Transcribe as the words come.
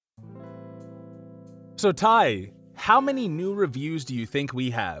So, Ty, how many new reviews do you think we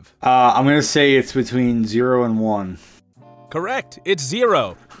have? I'm going to say it's between 0 and 1. Correct. It's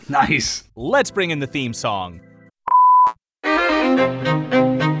 0. Nice. Let's bring in the theme song.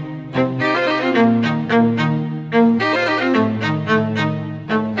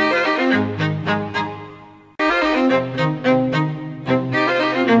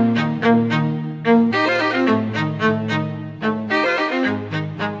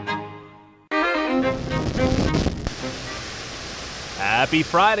 Happy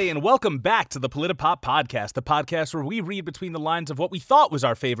Friday and welcome back to the Politipop Podcast, the podcast where we read between the lines of what we thought was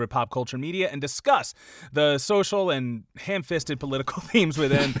our favorite pop culture media and discuss the social and ham-fisted political themes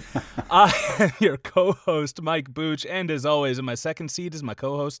within. I am your co-host, Mike Booch, and as always, in my second seat is my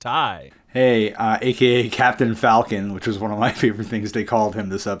co-host, Ty. Hey, a.k.a. Captain Falcon, which was one of my favorite things they called him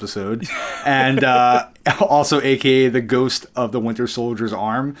this episode, and also a.k.a. the ghost of the Winter Soldier's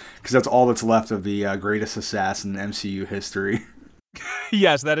arm, because that's all that's left of the greatest assassin in MCU history.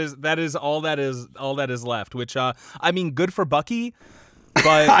 Yes, that is all that is left, which I mean, good for Bucky,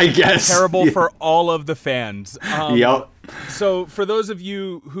 but I guess terrible for all of the fans. Yep. So for those of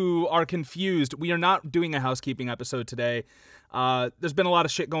you who are confused, we are not doing a housekeeping episode today. There's been a lot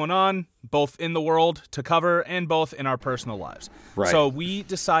of shit going on, both in the world to cover and both in our personal lives. Right. So we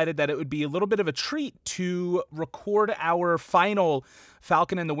decided that it would be a little bit of a treat to record our final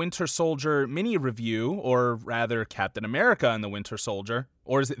Falcon and the Winter Soldier mini review, or rather Captain America and the Winter Soldier,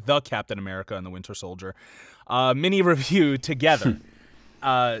 or is it the Captain America and the Winter Soldier, mini review together.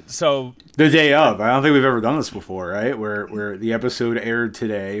 So the day of. I don't think we've ever done this before, right? Where the episode aired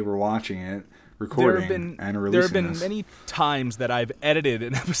today, we're watching it, recording, and releasing. There have been many times that I've edited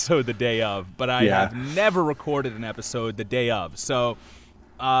an episode the day of, but I have never recorded an episode the day of. So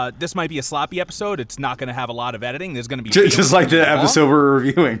this might be a sloppy episode. It's not going to have a lot of editing. There's going to be just like the episode we're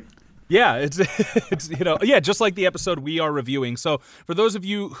reviewing. Yeah, it's just like the episode we are reviewing. So for those of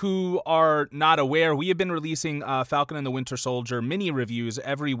you who are not aware, we have been releasing Falcon and the Winter Soldier mini reviews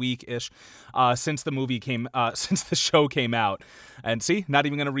every week-ish since the show came out. And see, not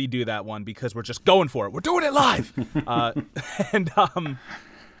even going to redo that one because we're just going for it. We're doing it live.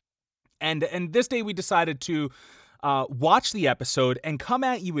 And this day we decided to watch the episode and come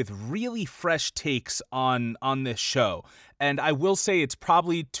at you with really fresh takes on this show. And I will say it's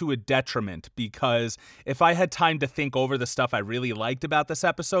probably to a detriment, because if I had time to think over the stuff I really liked about this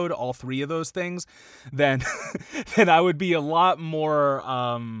episode, all three of those things, then I would be a lot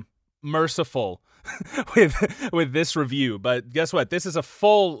more merciful with this review. But guess what? This is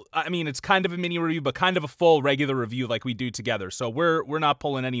it's kind of a mini review, but kind of a full regular review like we do together. So we're not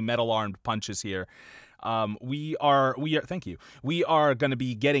pulling any metal-armed punches here. We are thank you. We are going to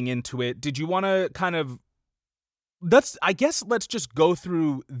be getting into it. Did you want to kind of let's just go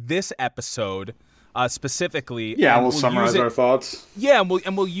through this episode specifically. Yeah, we'll summarize our thoughts. Yeah,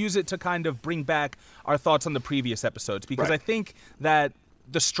 and we'll use it to kind of bring back our thoughts on the previous episodes, because right. I think that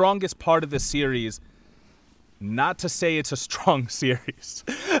the strongest part of this series, not to say it's a strong series,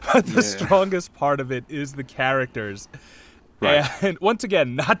 but the strongest part of it is the characters. Right. And once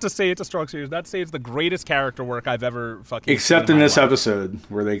again, not to say it's a strong series, not to say it's the greatest character work I've ever fucking except seen in this life. Episode,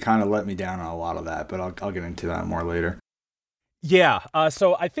 where they kind of let me down on a lot of that, but I'll get into that more later. Yeah,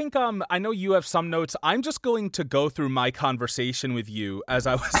 so I think I know you have some notes. I'm just going to go through my conversation with you as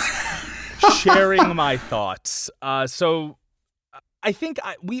I was sharing my thoughts. So I think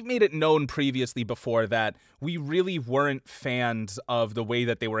we've made it known previously before that we really weren't fans of the way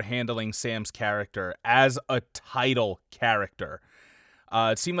that they were handling Sam's character as a title character.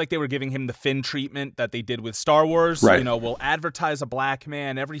 It seemed like they were giving him the Finn treatment that they did with Star Wars. Right. We'll advertise a black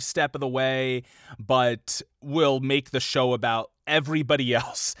man every step of the way, but we'll make the show about everybody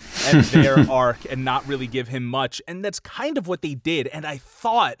else and their arc and not really give him much. And that's kind of what they did. And I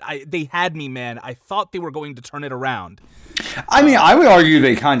thought they had me, man. I thought they were going to turn it around. I mean, I would argue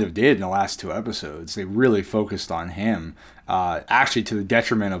they kind of did in the last two episodes. They really focused on him, actually to the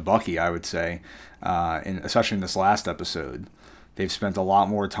detriment of Bucky, I would say, especially in this last episode. They've spent a lot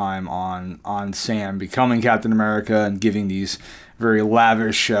more time on Sam becoming Captain America and giving these very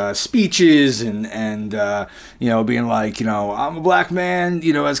lavish speeches and being like, I'm a black man,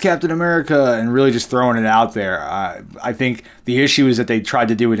 as Captain America, and really just throwing it out there. I think the issue is that they tried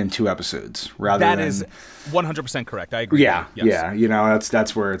to do it in 2 episodes rather than... That is 100% correct. I agree. Yeah, yes. Yeah.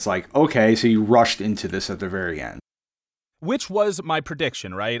 That's where it's like, okay, so you rushed into this at the very end. Which was my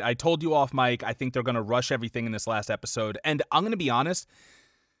prediction, right? I told you off mic, I think they're going to rush everything in this last episode. And I'm going to be honest,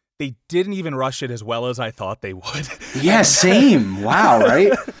 they didn't even rush it as well as I thought they would. Yeah, same. Wow,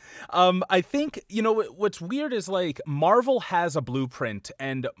 right? I think, what's weird is like Marvel has a blueprint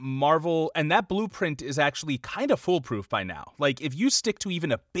and that blueprint is actually kind of foolproof by now. Like if you stick to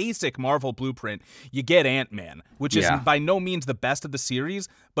even a basic Marvel blueprint, you get Ant-Man, which is by no means the best of the series,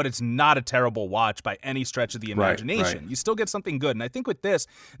 but it's not a terrible watch by any stretch of the imagination. Right. You still get something good. And I think with this,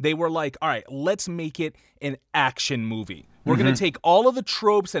 they were like, all right, let's make it an action movie. We're going to take all of the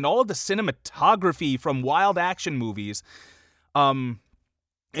tropes and all of the cinematography from wild action movies,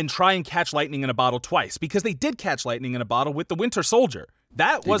 and try and catch lightning in a bottle twice, because they did catch lightning in a bottle with the Winter Soldier.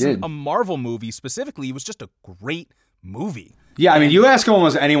 That wasn't a Marvel movie specifically. It was just a great movie. Yeah, I mean, you ask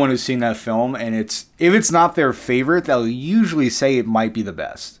almost anyone who's seen that film, and if it's not their favorite, they'll usually say it might be the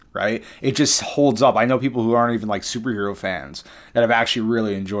best, right? It just holds up. I know people who aren't even like superhero fans that have actually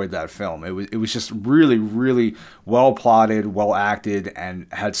really enjoyed that film. It was just really, really well plotted, well acted, and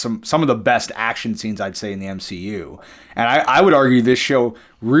had some of the best action scenes, I'd say, in the MCU. And I would argue this show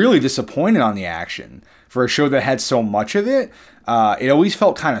really disappointed on the action for a show that had so much of it. It always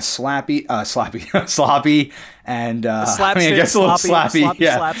felt kind of sloppy, and I mean, I guess a little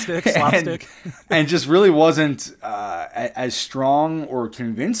slapstick, and just really wasn't as strong or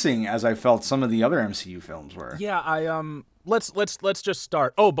convincing as I felt some of the other MCU films were. Yeah, let's just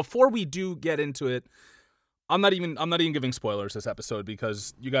start. Oh, before we do get into it, I'm not even giving spoilers this episode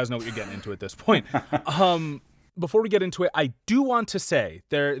because you guys know what you're getting into at this point. Before we get into it, I do want to say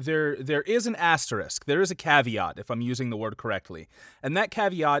there is an asterisk. There is a caveat, if I'm using the word correctly. And that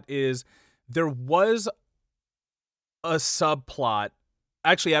caveat is there was a subplot.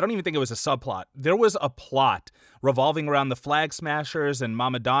 Actually, I don't even think it was a subplot. There was a plot revolving around the Flag Smashers and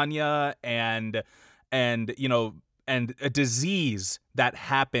Mama Danya and a disease that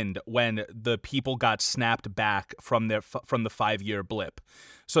happened when the people got snapped back from the 5-year blip.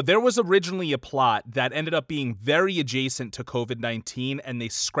 So there was originally a plot that ended up being very adjacent to COVID-19, and they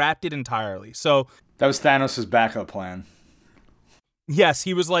scrapped it entirely. So that was Thanos' backup plan. Yes,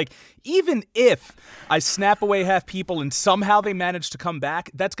 he was like, even if I snap away half people and somehow they manage to come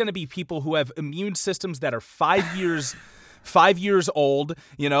back, that's going to be people who have immune systems that are 5 years old.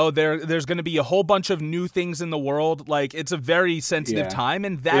 There's going to be a whole bunch of new things in the world. Like, it's a very sensitive time,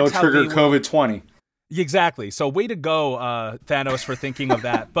 and that's how trigger COVID-20. Exactly. So way to go, Thanos, for thinking of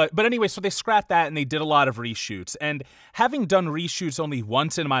that. But anyway, so they scrapped that and they did a lot of reshoots. And having done reshoots only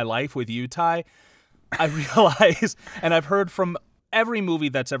once in my life with you, Ty, I realize, and I've heard from every movie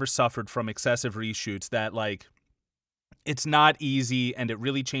that's ever suffered from excessive reshoots, that like it's not easy and it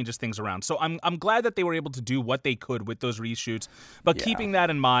really changes things around. So I'm glad that they were able to do what they could with those reshoots. But keeping that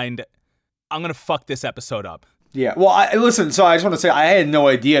in mind, I'm going to fuck this episode up. Yeah, well, listen, so I just want to say I had no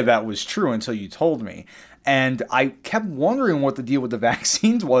idea that was true until you told me. And I kept wondering what the deal with the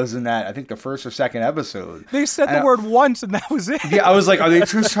vaccines was in that, I think, the first or second episode. They said the word once and that was it. Yeah, I was like, are they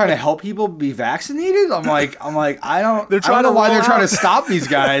just trying to help people be vaccinated? I'm like, I don't know why they're trying to stop these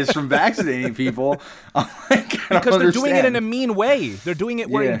guys from vaccinating people. Because they're doing it in a mean way. They're doing it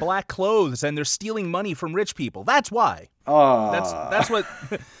wearing black clothes and they're stealing money from rich people. That's why. That's what.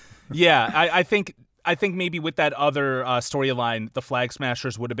 Yeah, I think maybe with that other storyline, the Flag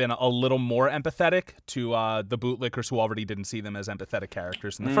Smashers would have been a little more empathetic to the bootlickers who already didn't see them as empathetic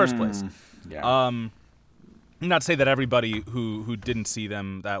characters in the first place. Yeah. Not to say that everybody who didn't see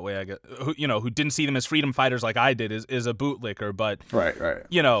them that way, I guess, who didn't see them as freedom fighters like I did is a bootlicker, but right.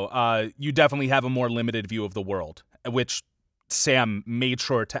 You definitely have a more limited view of the world, which Sam made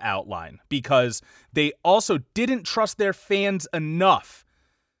sure to outline, because they also didn't trust their fans enough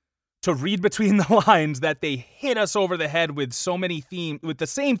to read between the lines that they hit us over the head with with the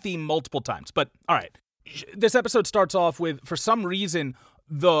same theme multiple times. But all right, this episode starts off with, for some reason,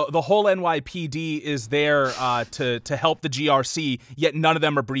 the whole NYPD is there to help the GRC, yet none of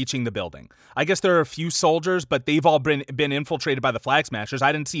them are breaching the building. I guess there are a few soldiers, but they've all been infiltrated by the Flag Smashers.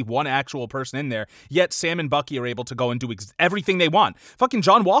 I didn't see one actual person in there, yet Sam and Bucky are able to go and do everything they want. Fucking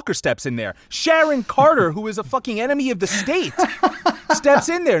John Walker steps in there. Sharon Carter, who is a fucking enemy of the state, steps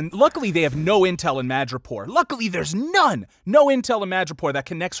in there. Luckily, they have no intel in Madripoor. Luckily, there's no intel in Madripoor that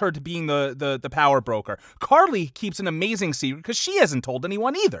connects her to being the power broker. Carly keeps an amazing secret because she hasn't told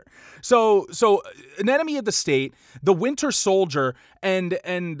anyone either. So an enemy of the state, the Winter Soldier,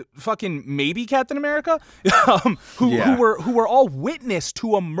 and fucking maybe Captain America, who were all witness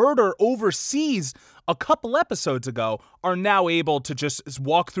to a murder overseas a couple episodes ago, are now able to just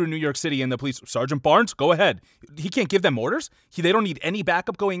walk through New York City, and the police, Sergeant Barnes, go ahead. He can't give them orders. They don't need any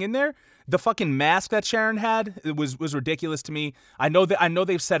backup going in there. The fucking mask that Sharon had was ridiculous to me. I know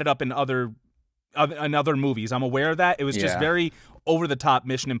they've set it up in other in other movies. I'm aware of that. It was just very over the top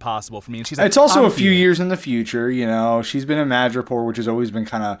Mission Impossible for me. And she's like, it's also a few years in the future, you know. She's been in Madripoor, which has always been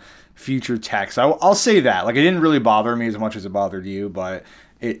kind of future tech. So I'll say that. Like, it didn't really bother me as much as it bothered you, but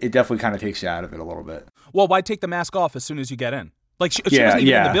it definitely kind of takes you out of it a little bit. Well, why take the mask off as soon as you get in? Like, she wasn't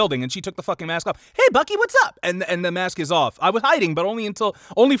even in the building, and she took the fucking mask off. Hey, Bucky, what's up? And the mask is off. I was hiding, but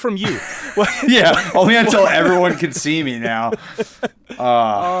only from you. Yeah, only until everyone can see me now.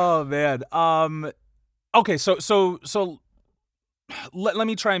 Oh, man. Okay, so let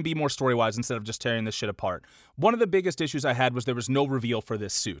me try and be more story-wise instead of just tearing this shit apart. One of the biggest issues I had was there was no reveal for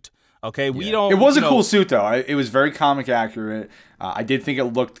this suit. Okay, we don't. It was a cool suit, though. It was very comic accurate. I did think it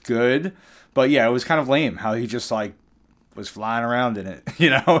looked good, but yeah, it was kind of lame how he just like was flying around in it. You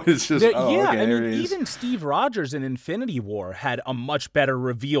know, it's just even Steve Rogers in Infinity War had a much better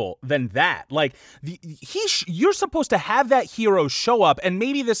reveal than that. Like you're supposed to have that hero show up, and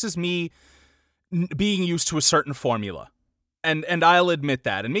maybe this is me being used to a certain formula. And I'll admit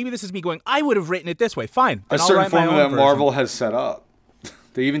that. And maybe this is me going, I would have written it this way. Fine. A certain formula that Marvel has set up.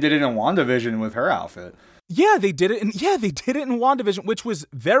 They even did it in WandaVision with her outfit. Yeah, they did it. They did it in WandaVision, which was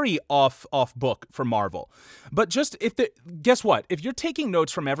very off book for Marvel. But guess what? If you're taking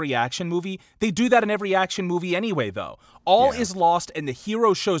notes from every action movie, they do that in every action movie anyway, though. All is lost, and the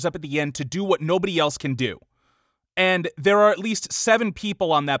hero shows up at the end to do what nobody else can do. And there are at least 7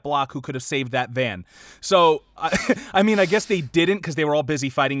 people on that block who could have saved that van. So, I mean, I guess they didn't because they were all busy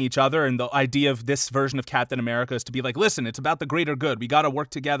fighting each other. And the idea of this version of Captain America is to be like, listen, it's about the greater good. We got to work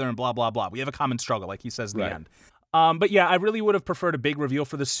together and blah, blah, blah. We have a common struggle, like he says in the end. But yeah, I really would have preferred a big reveal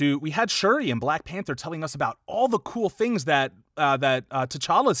for the suit. We had Shuri and Black Panther telling us about all the cool things that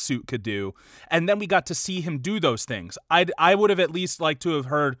T'Challa's suit could do. And then we got to see him do those things. I would have at least liked to have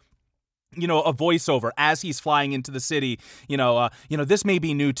heard a voiceover as he's flying into the city, this may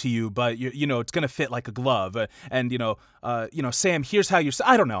be new to you, but it's going to fit like a glove. And Sam, here's how you're,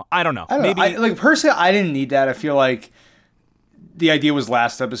 I don't know. Maybe personally, I didn't need that. I feel like the idea was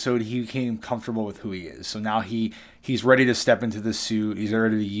last episode, he became comfortable with who he is. So now he's ready to step into the suit. He's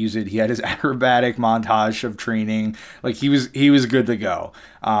ready to use it. He had his acrobatic montage of training. Like he was good to go.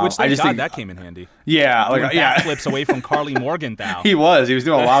 Which I just think that came in handy. Yeah, backflips away from Carly Morgenthau. He was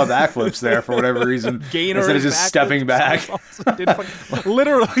doing a lot of backflips there for whatever reason. Instead of just stepping back.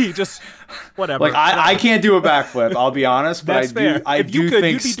 Literally just whatever. Like I can't do a backflip, I'll be honest, but I do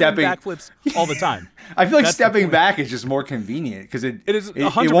think stepping backflips all the time. I feel like stepping back is just more convenient because it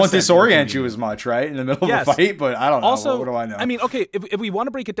won't disorient you as much, right? In the middle of a fight, but I don't know. Also, what do I know? I mean, okay, if we want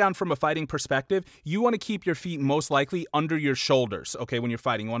to break it down from a fighting perspective, you want to keep your feet most likely under your shoulders, okay, when you're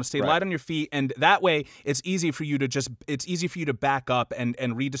fighting. You want to stay light on your feet, and that way it's easy for you to back up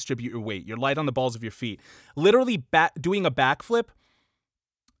and redistribute your weight. You're light on the balls of your feet. Literally doing a backflip,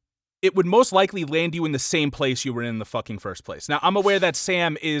 it would most likely land you in the same place you were in the fucking first place. Now, I'm aware that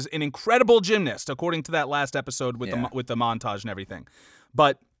Sam is an incredible gymnast, according to that last episode with the montage and everything.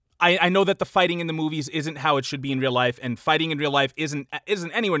 But I know that the fighting in the movies isn't how it should be in real life, and fighting in real life isn't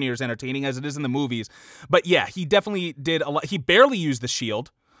anywhere near as entertaining as it is in the movies. But yeah, he definitely did a lot. He barely used the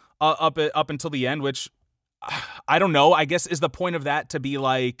shield up until the end, which I don't know. I guess is the point of that to be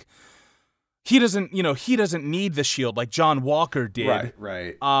like, he doesn't need the shield like John Walker did.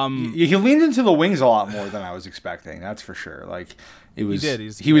 Right. He leaned into the wings a lot more than I was expecting. That's for sure. Like it was.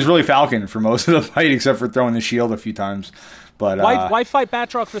 He was really Falcon for most of the fight, except for throwing the shield a few times. But why fight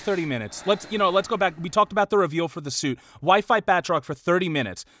Batroc for 30 minutes? Let's go back. We talked about the reveal for the suit. Why fight Batroc for 30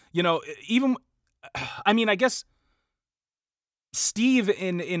 minutes? I guess Steve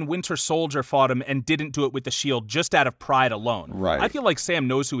in Winter Soldier fought him and didn't do it with the shield just out of pride alone. Right. I feel like Sam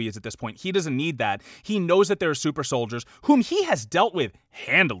knows who he is at this point. He doesn't need that. He knows that there are super soldiers whom he has dealt with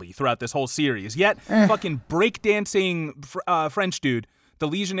handily throughout this whole series. Yet, fucking breakdancing French dude, the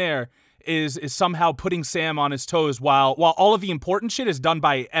Legionnaire, is somehow putting Sam on his toes while all of the important shit is done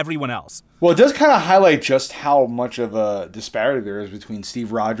by everyone else. Well, it does kind of highlight just how much of a disparity there is between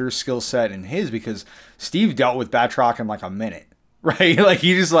Steve Rogers' skill set and his, because Steve dealt with Batroc in like a minute. Right? Like,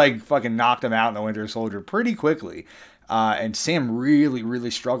 he just, like, fucking knocked him out in the Winter Soldier pretty quickly. And Sam really, really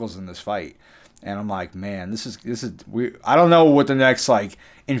struggles in this fight. And I'm like, man, this is I don't know what the next, like,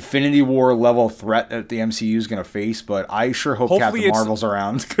 Infinity War level threat that the MCU is going to face, but I sure hope Captain Marvel's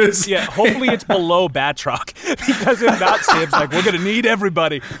around. Hopefully it's below Batroc. Because if not, Sam's like, we're going to need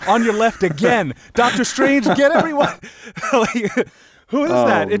everybody on your left again. Doctor Strange, get everyone. Like, who is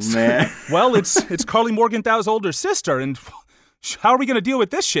that? Man. Well, it's Carly Morgenthau's older sister, and how are we going to deal with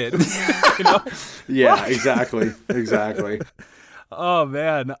this shit? Yeah, exactly. Oh,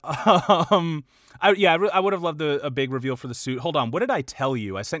 man. I would have loved a big reveal for the suit. Hold on, what did I tell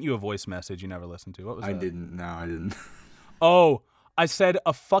you? I sent you a voice message you never listened to. What was that? I didn't. No, I didn't. Oh, I said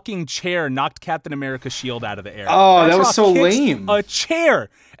a fucking chair knocked Captain America's shield out of the air. Oh, that was so lame. A chair.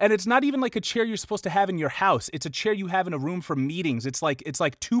 And it's not even like a chair you're supposed to have in your house. It's a chair you have in a room for meetings. It's like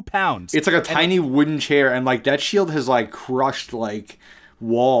 2 pounds. It's like a tiny wooden chair, and like that shield has like crushed like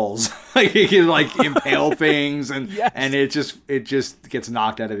walls. Like it can like impale things, and Yes. and it just gets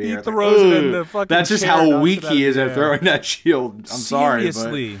knocked out of the air. He It's like, throws it in ugh. the fucking That's just chair, how knocks weak it out he of is the at air. throwing that shield. I'm sorry,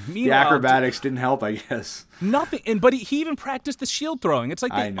 Seriously. but the Meanwhile, acrobatics didn't help, I guess. Nothing. But he even practiced the shield throwing. It's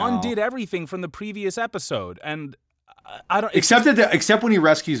like I they know. undid everything from the previous episode. And I don't... Except when he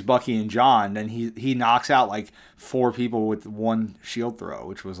rescues Bucky and John, then he knocks out like 4 people with one shield throw,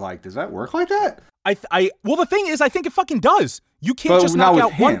 which was like, does that work like that? Well, the thing is, I think it fucking does. You can't But just not knock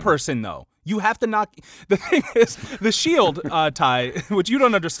with out one him. person, though. You have to knock... The thing is, the shield, Ty, which you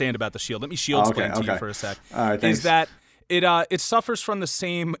don't understand about the shield. Let me shield explain to you for a sec. All right, thanks. Is that it suffers from the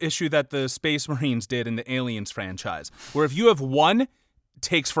same issue that the Space Marines did in the Aliens franchise, where if you have one,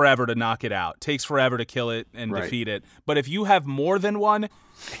 takes forever to knock it out, takes forever to kill it and Right. defeat it. But if you have more than one,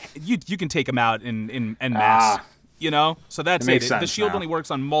 you can take them out in mass. You know? So that's It makes it. sense The shield now. only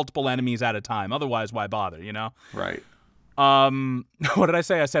works on multiple enemies at a time. Otherwise, why bother, you know? Right. What did I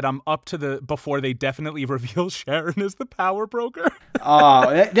say? I said I'm up to before they definitely reveal Sharon as the power broker.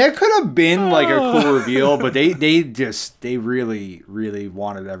 That could have been like a cool reveal, but they really, really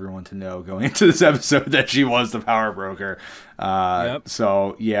wanted everyone to know going into this episode that she was the power broker. Yep.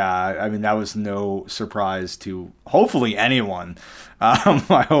 So yeah, I mean that was no surprise to hopefully anyone.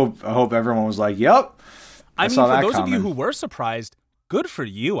 I hope everyone was like, "Yep." I mean, saw for that those of you coming. who were surprised, good for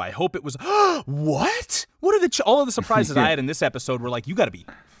you. I hope it was, what? What are all of the surprises I had in this episode were like, you got to be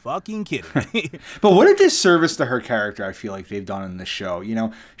fucking kidding me. But what a disservice to her character I feel like they've done in the show. You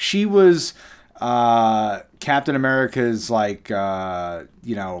know, she was Captain America's like Handler,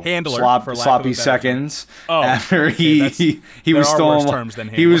 for lack of a sloppy better seconds Oh, after okay, he was there are still worse in love. terms than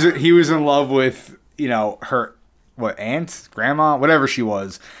He was handler. in love with her aunt, grandma, whatever she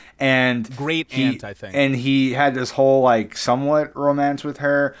was. And Great aunt, I think. And he had this whole like somewhat romance with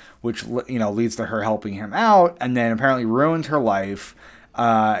her, which leads to her helping him out, and then apparently ruined her life.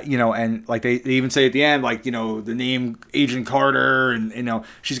 And like they even say at the end, like, the name Agent Carter, and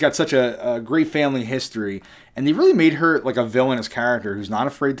she's got such a great family history, and they really made her like a villainous character who's not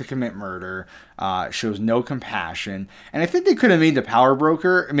afraid to commit murder, shows no compassion, and I think they could have made her the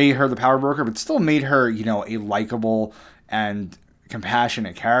power broker, but still made her a likable and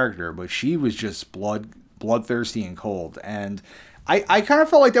compassionate character, but she was just bloodthirsty and cold, and I kind of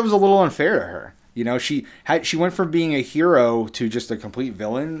felt like that was a little unfair to her. She went from being a hero to just a complete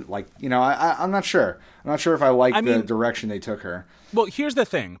villain. Like, I'm not sure. I'm not sure if I like the direction they took her. Well, here's the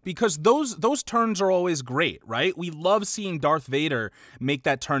thing, because those turns are always great, right? We love seeing Darth Vader make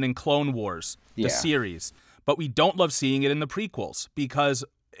that turn in Clone Wars, the series, but we don't love seeing it in the prequels because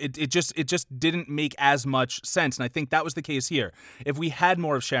it just didn't make as much sense, and I think that was the case here. If we had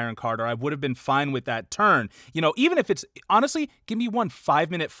more of Sharon Carter, I would have been fine with that turn. Even if it's, honestly, give me one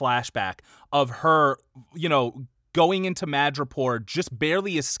 5-minute flashback of her, going into Madripoor, just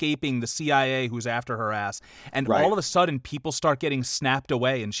barely escaping the CIA who's after her ass, and all of a sudden people start getting snapped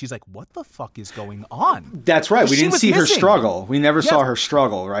away, and she's like, what the fuck is going on? That's right. We didn't see her struggle. We never saw Yes. her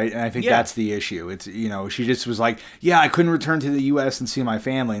struggle, right? And I think that's the issue. It's, she just was like, yeah, I couldn't return to the U.S. and see my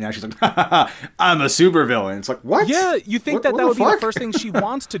family. Now she's like, I'm a supervillain. It's like, what? Yeah, you think that what would the be the fuck? first thing she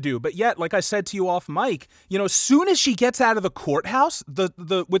wants to do, but yet, like I said to you off mic, as soon as she gets out of the courthouse,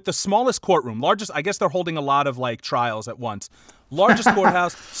 the with the smallest courtroom, largest, I guess they're holding a lot of like trials at once. Largest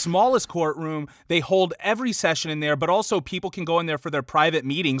courthouse, smallest courtroom. They hold every session in there, but also people can go in there for their private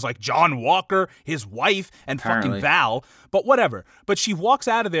meetings, like John Walker, his wife, and Apparently. fucking Val. But whatever. But she walks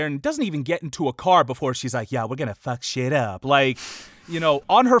out of there and doesn't even get into a car before she's like, yeah, we're gonna fuck shit up. Like,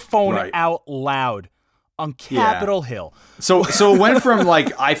 on her phone out loud on Capitol Hill. So it went from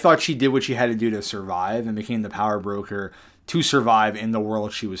like, I thought she did what she had to do to survive and became the power broker to survive in the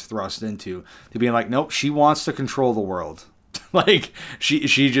world she was thrust into, to being like, nope, she wants to control the world. Like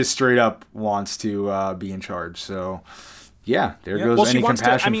she just straight up wants to be in charge. So yeah, there goes any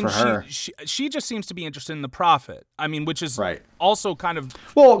compassion for her. She just seems to be interested in the profit. I mean, which is also kind of...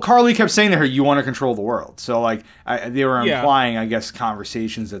 Well, Carly kept saying to her, you want to control the world. So like they were implying, I guess,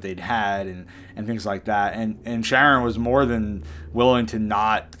 conversations that they'd had and things like that. And Sharon was more than willing to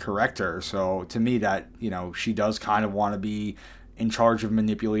not correct her. So to me that, she does kind of want to be in charge of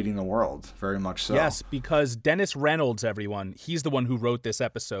manipulating the world, very much so. Yes, because Dennis Reynolds, everyone, he's the one who wrote this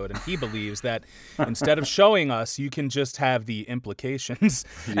episode, and he believes that instead of showing us, you can just have the implications,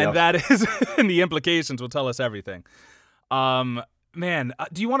 and and the implications will tell us everything. Man,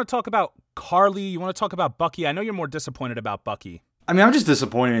 do you want to talk about Carly? You want to talk about Bucky? I know you're more disappointed about Bucky. I mean, I'm just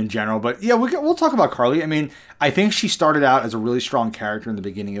disappointed in general, but yeah, we'll talk about Carly. I mean, I think she started out as a really strong character in the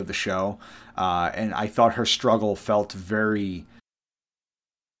beginning of the show, and I thought her struggle felt very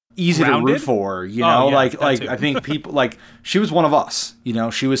easy Grounded? to root for. You know, yeah, like I think people she was one of us. You know,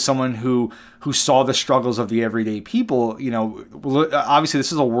 she was someone who saw the struggles of the everyday people. You know, obviously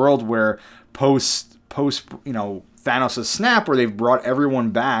this is a world where post Thanos' snap, where they've brought everyone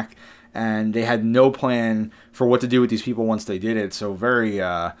back. And they had no plan for what to do with these people once they did it. So very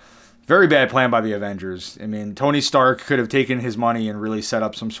bad plan by the Avengers. I mean, Tony Stark could have taken his money and really set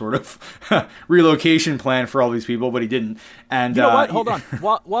up some sort of relocation plan for all these people, but he didn't. And you know what? Hold on.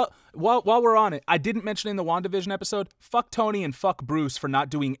 While we're on it, I didn't mention in the WandaVision episode, fuck Tony and fuck Bruce for not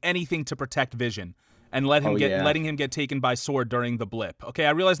doing anything to protect Vision and letting him get taken by sword during the blip. Okay,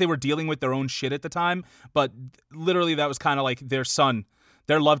 I realized they were dealing with their own shit at the time, but literally that was kind of like their son.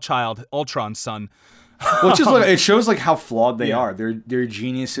 Their love child, Ultron's son. Well, it shows like how flawed they are. They're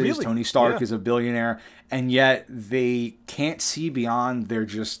geniuses. Really? Tony Stark is a billionaire, and yet they can't see beyond their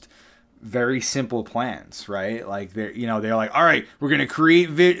just very simple plans, right? Like they're like, all right, we're gonna create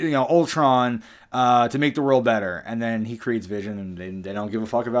Ultron to make the world better, and then he creates Vision, and they don't give a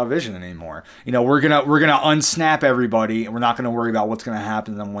fuck about Vision anymore. You know, we're gonna unsnap everybody, and we're not gonna worry about what's gonna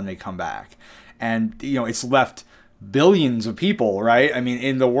happen to them when they come back, and it's left billions of people, right? I mean,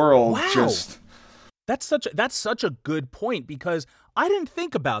 in the world. Wow. Just that's such a good point, because I didn't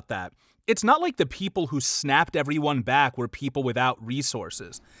think about that. It's not like the people who snapped everyone back were people without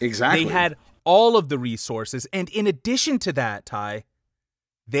resources. Exactly. They had all of the resources, and in addition to that, Ty,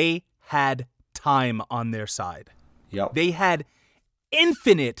 they had time on their side. Yep. They had the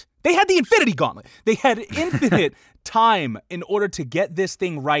Infinity Gauntlet. They had infinite time in order to get this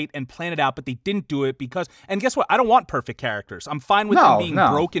thing right and plan it out, but they didn't do it because, and guess what? I don't want perfect characters. I'm fine with them being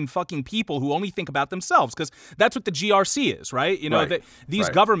broken fucking people who only think about themselves, because that's what the GRC is, right? You know, these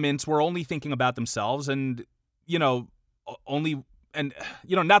governments were only thinking about themselves and, not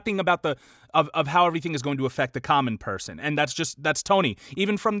thinking about of how everything is going to affect the common person. And that's Tony.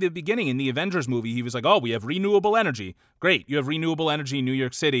 Even from the beginning in the Avengers movie, he was like, oh, we have renewable energy. Great. You have renewable energy in New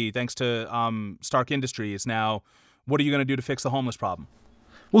York City thanks to Stark Industries. Now, what are you going to do to fix the homeless problem?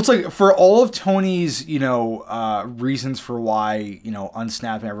 Well, it's like for all of Tony's, reasons for why,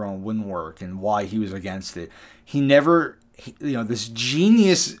 unsnapping everyone wouldn't work and why he was against it, this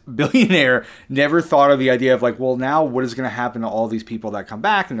genius billionaire never thought of the idea of like, well, now what is going to happen to all these people that come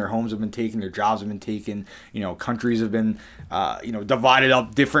back and their homes have been taken, their jobs have been taken, countries have been, divided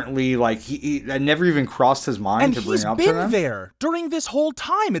up differently. Like that never even crossed his mind to bring up to them. And he's been there during this whole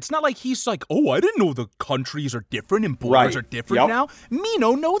time. It's not like he's like, oh, I didn't know the countries are different and borders are different now. Me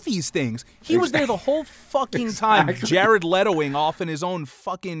know these things. He was there the whole fucking time, Jared Letoing off in his own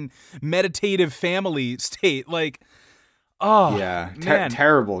fucking meditative family state. Like, oh, yeah,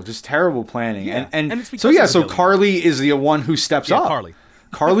 terrible, just terrible planning. Yeah. And so Carly is the one who steps up.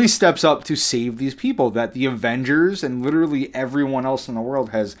 Carly steps up to save these people that the Avengers and literally everyone else in the world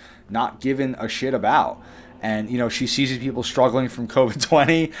has not given a shit about. And, she sees these people struggling from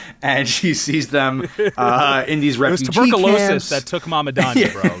COVID-20, and she sees them in these refugee camps. It was tuberculosis that took Mama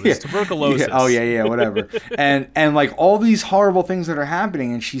Donya, bro. It was tuberculosis. Yeah. Oh, yeah, whatever. and like all these horrible things that are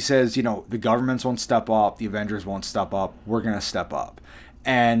happening, and she says, the governments won't step up, the Avengers won't step up, we're going to step up.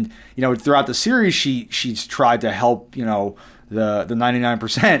 And, throughout the series, she's tried to help, the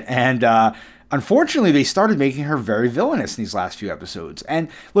 99%, and unfortunately, they started making her very villainous in these last few episodes. And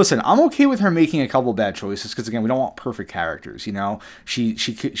listen, I'm okay with her making a couple bad choices because, again, we don't want perfect characters.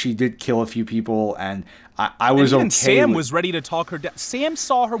 She did kill a few people, and I was okay. Sam was ready to talk her down. Sam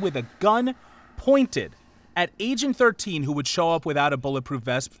saw her with a gun pointed at Agent 13, who would show up without a bulletproof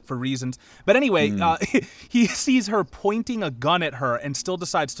vest for reasons. But anyway, he sees her pointing a gun at her and still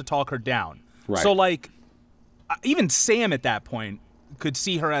decides to talk her down. Right. So, even Sam at that point could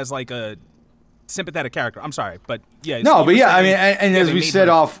see her as like a sympathetic character. I'm sorry, but yeah. No, but yeah, I mean, and as we said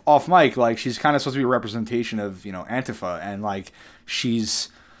off mic, like she's kind of supposed to be a representation of Antifa, and like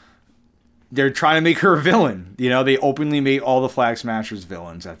they're trying to make her a villain. They openly made all the Flag Smashers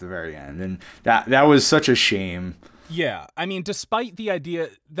villains at the very end, and that was such a shame. Yeah, I mean, despite the idea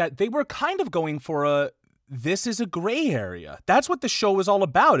that they were kind of going for this is a gray area. That's what the show was all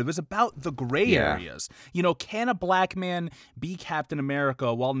about. It was about the gray areas. Can a black man be Captain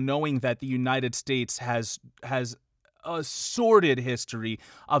America while knowing that the United States has a sordid history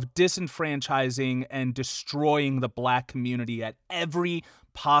of disenfranchising and destroying the black community at every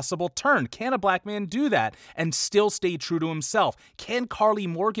possible turn. Can a black man do that and still stay true to himself? Can Carly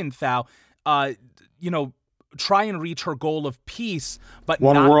Morgenthau, try and reach her goal of peace, but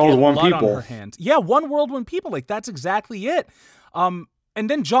one not world, get one blood people on her hands? Yeah, one world, one people. Like, that's exactly it. And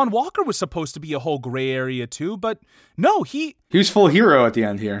then John Walker was supposed to be a whole gray area too, but no, he was full hero at the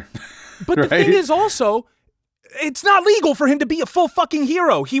end here. But right? The thing is also, it's not legal for him to be a full fucking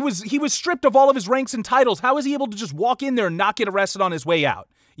hero. He was stripped of all of his ranks and titles. How is he able to just walk in there and not get arrested on his way out?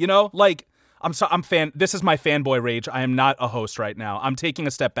 You know, like, this is my fanboy rage. I am not a host right now. I'm taking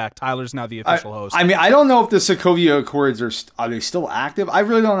a step back. Tyler's now the official host. I mean, I don't know if the Sokovia Accords are they still active? I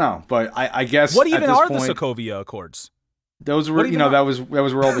really don't know, but I guess what even are the Sokovia Accords? Those were, that was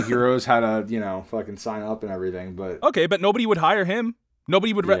where all the heroes had to, fucking sign up and everything. But okay, but nobody would hire him.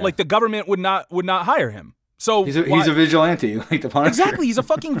 Nobody would like the government would not hire him. So he's a vigilante, like the Punisher. Exactly, he's a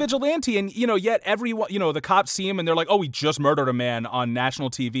fucking vigilante, and yet everyone, the cops see him and they're like, "Oh, we just murdered a man on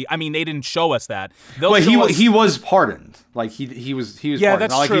national TV." I mean, they didn't show us that. But he was pardoned. Like he was. Yeah,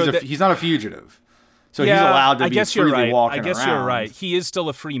 pardoned. That's true. He's not a fugitive. So he's allowed to be freely walking around. I guess you're right. He is still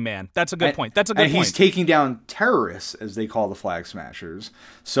a free man. That's a good point. And he's taking down terrorists, as they call the flag smashers.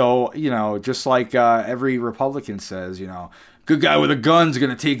 So, just like every Republican says, good guy with a gun's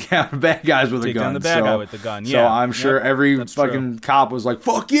going to take down bad guys with a gun. Take down the bad guy with the gun, yeah. So I'm sure every fucking cop was like,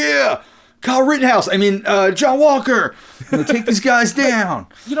 fuck yeah! Kyle Rittenhouse! John Walker! I'm going to take these guys down!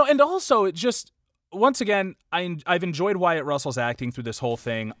 And also, it just... Once again, I've enjoyed Wyatt Russell's acting through this whole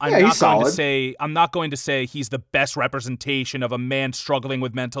thing. I'm not going to say he's the best representation of a man struggling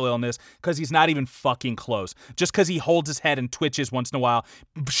with mental illness, because he's not even fucking close. Just because he holds his head and twitches once in a while,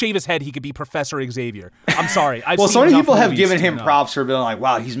 shave his head, he could be Professor Xavier. I'm sorry. Well, so many people have given him props for being like,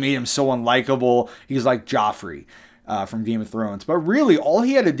 wow, he's made him so unlikable. He's like Joffrey. From Game of Thrones. But really, all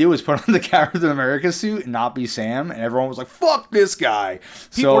he had to do was put on the Captain America suit and not be Sam, and everyone was like, fuck this guy.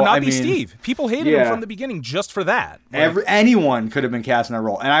 Or not be Steve. People hated him from the beginning just for that. Anyone could have been cast in that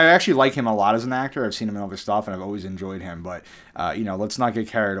role. And I actually like him a lot as an actor. I've seen him in other stuff, and I've always enjoyed him. But, let's not get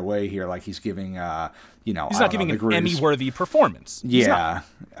carried away here like he's giving, he's not giving an Emmy-worthy performance. Yeah,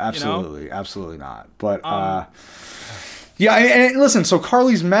 absolutely. Absolutely not. But... yeah, and listen, so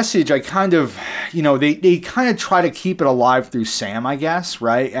Carly's message, I kind of, they kind of try to keep it alive through Sam, I guess,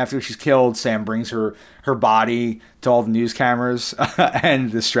 right? After she's killed, Sam brings her body to all the news cameras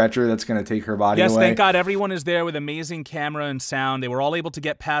and the stretcher that's going to take her body away. Yes, thank God everyone is there with amazing camera and sound. They were all able to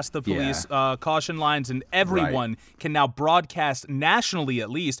get past the police caution lines, and everyone can now broadcast nationally, at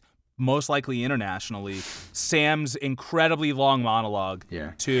least, most likely internationally, Sam's incredibly long monologue.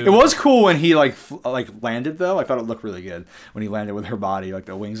 Yeah. It was cool when he landed, though. I thought it looked really good when he landed with her body, like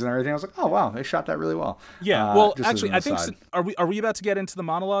the wings and everything. I was like, oh wow, they shot that really well. Yeah. Well, actually, I think are we about to get into the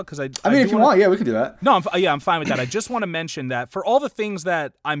monologue? Because I mean, if you want, we can do that. No, I'm fine with that. I just want to mention that for all the things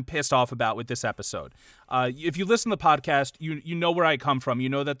that I'm pissed off about with this episode. If you listen to the podcast, you know where I come from. You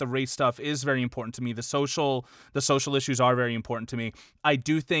know that the race stuff is very important to me. The social issues are very important to me. I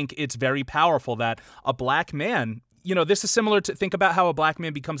do think it's very powerful that a black man, this is similar to, think about how a black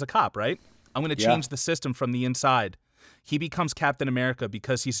man becomes a cop, right? I'm going to change the system from the inside. He becomes Captain America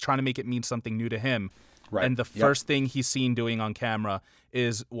because he's trying to make it mean something new to him. Right. And the first thing he's seen doing on camera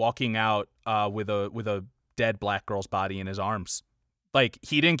is walking out with a dead black girl's body in his arms. Like,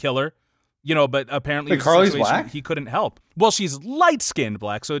 he didn't kill her. But apparently Carly's black? He couldn't help. Well, she's light-skinned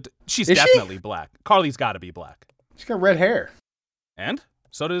black, so she's definitely black. Carly's got to be black. She's got red hair. And?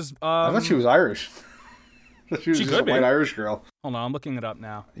 So does... I thought she was Irish. I thought she was just a white Irish girl. Hold on, I'm looking it up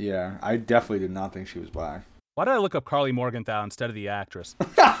now. Yeah, I definitely did not think she was black. Why did I look up Carly Morgenthau instead of the actress?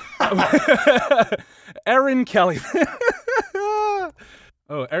 Erin Kelly.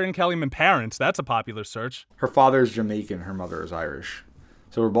 Oh, Erin Kellyman parents. That's a popular search. Her father is Jamaican. Her mother is Irish.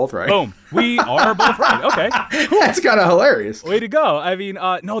 So we're both right. Boom. We are both right. Okay. That's kind of hilarious. Way to go. I mean,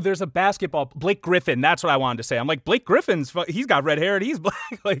 no, there's a basketball. Blake Griffin. That's what I wanted to say. I'm like, Blake Griffin's, he's got red hair and he's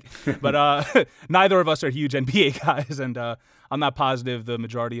black. But neither of us are huge NBA guys. And I'm not positive the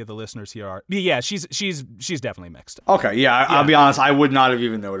majority of the listeners here are. But yeah, she's definitely mixed. Okay. Yeah. I'll be honest. I would not have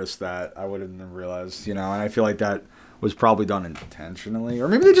even noticed that. I wouldn't have realized, and I feel like that was probably done intentionally, or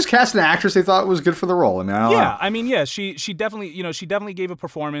maybe they just cast an actress they thought was good for the role. I mean, I don't know. I mean, yeah, she definitely, she definitely gave a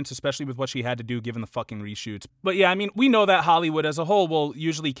performance, especially with what she had to do given the fucking reshoots. But yeah, I mean, we know that Hollywood as a whole will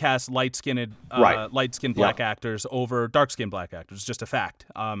usually cast light-skinned black actors over dark-skinned black actors. It's just a fact.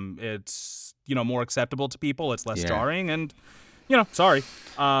 It's more acceptable to people. It's less jarring, and sorry.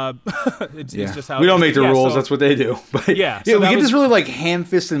 It's just how we don't it is. make the rules. That's what they do. But So we get this really like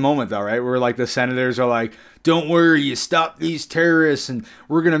ham-fisted moment though, right? Where like the senators are like, "Don't worry, you stop these terrorists, and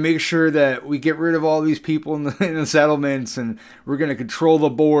we're gonna make sure that we get rid of all these people in the settlements, and we're gonna control the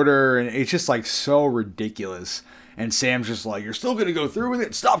border." And it's just like so ridiculous. And Sam's just like, "You're still gonna go through with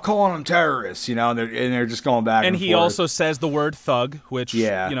it? Stop calling them terrorists," And they're just going back. And he forth. also says the word thug, which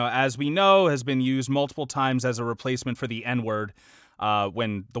as we know, has been used multiple times as a replacement for the N-word.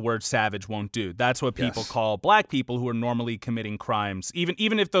 When the word savage won't do. That's what people call black people who are normally committing crimes,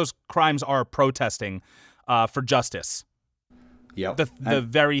 even if those crimes are protesting for justice. Yep. The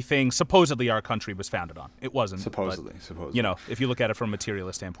very thing supposedly our country was founded on. It wasn't. Supposedly. If you look at it from a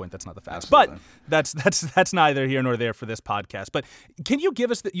materialist standpoint, that's not the fact. Absolutely. But that's neither here nor there for this podcast. But can you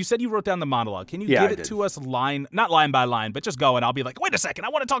give us you said you wrote down the monologue. Can you give it to us not line by line, but just go and I'll be like, wait a second, I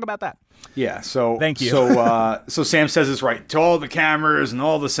want to talk about that. Yeah, so thank you. So Sam says this right to all the cameras and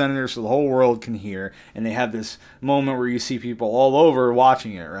all the senators so the whole world can hear, and they have this moment where you see people all over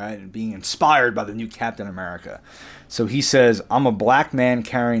watching it, right, and being inspired by the new Captain America. So he says, "I'm a black man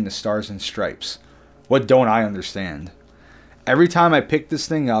carrying the stars and stripes. What don't I understand? Every time I pick this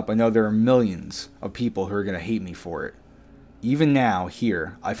thing up, I know there are millions of people who are going to hate me for it. Even now,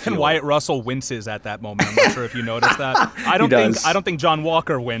 here, I feel." And Wyatt Russell winces at that moment. I'm not sure if you noticed that. I don't think John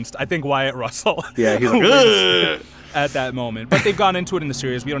Walker winced. I think Wyatt Russell. Yeah, he's like, at that moment. But they've gone into it in the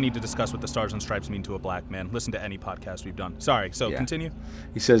series. We don't need to discuss what the stars and stripes mean to a black man. Listen to any podcast we've done. Sorry. So continue.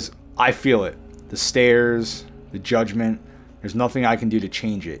 He says, "I feel it. The stares, the judgment. There's nothing I can do to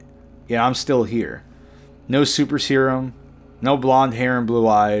change it. Yet I'm still here. No super serum, no blonde hair and blue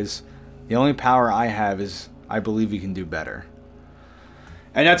eyes. The only power I have is I believe we can do better."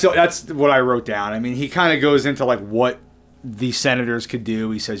 And that's what I wrote down. I mean, he kind of goes into like what the senators could do.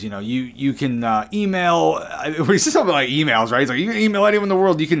 He says, you can email. He says something like emails, right? He's like, you can email anyone in the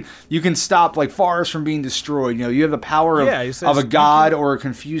world. You can stop like forests from being destroyed. You have the power of a god or a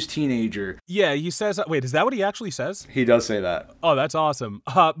confused teenager. Yeah, he says. Wait, is that what he actually says? He does say that. Oh, that's awesome.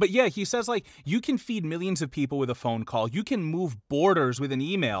 But yeah, he says like you can feed millions of people with a phone call. You can move borders with an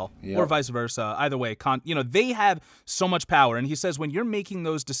email, or vice versa. Either way, they have so much power. And he says when you're making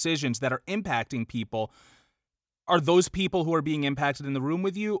those decisions that are impacting people, are those people who are being impacted in the room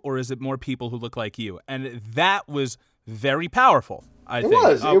with you, or is it more people who look like you? And that was very powerful, I think.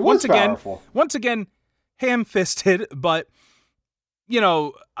 It was powerful. Once again, ham-fisted, but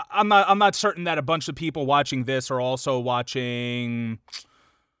I'm not certain that a bunch of people watching this are also watching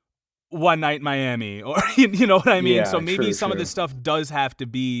One Night in Miami, or you know what I mean? Yeah, so maybe some true. of this stuff does have to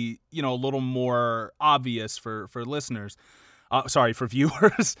be, a little more obvious for listeners. Sorry, for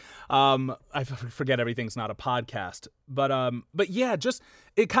viewers. I forget everything's not a podcast. But yeah, just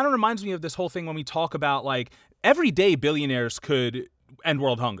it kind of reminds me of this whole thing when we talk about like every day billionaires could end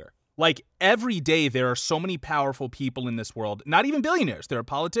world hunger. Like every day there are so many powerful people in this world, not even billionaires. There are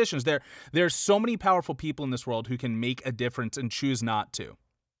politicians. There are so many powerful people in this world who can make a difference and choose not to.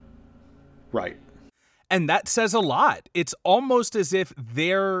 Right. And that says a lot. It's almost as if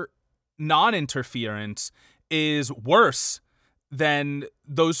their non-interference is worse than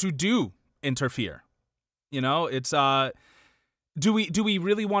those who do interfere. It's do we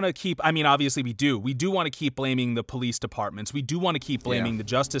really want to keep, I mean, obviously we do want to keep blaming the police departments. We do want to keep blaming the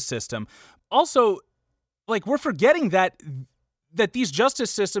justice system. Also, like we're forgetting that these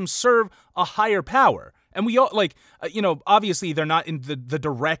justice systems serve a higher power. And we all obviously they're not in the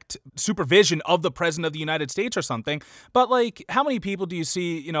direct supervision of the president of the United States or something. But like, how many people do you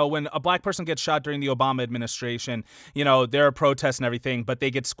see, when a black person gets shot during the Obama administration, there are protests and everything, but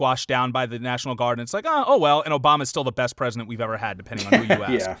they get squashed down by the National Guard. And it's like, oh well, and Obama's still the best president we've ever had, depending on who you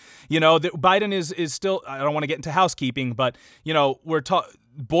ask. Biden is still, I don't want to get into housekeeping, but,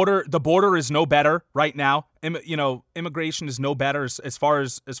 the border is no better right now. Immigration is no better as far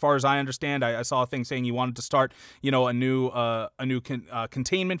as I understand. I saw a thing saying you wanted to start, a new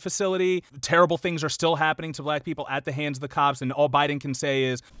containment facility. Terrible things are still happening to black people at the hands of the cops, and all Biden can say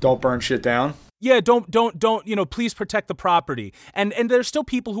is, "Don't burn shit down." Yeah, don't, please protect the property. And there's still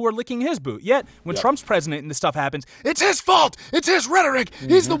people who are licking his boot. Yet, when Trump's president and this stuff happens, it's his fault. It's his rhetoric. Mm-hmm.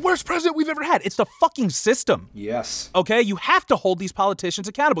 He's the worst president we've ever had. It's the fucking system. Yes. Okay? You have to hold these politicians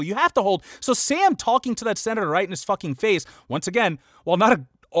accountable. You have to hold. So Sam talking to that senator right in his fucking face, once again, while not a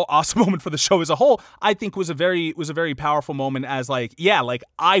awesome moment for the show as a whole, I think was a very powerful moment as like,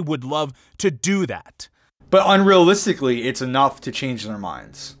 I would love to do that. But unrealistically, it's enough to change their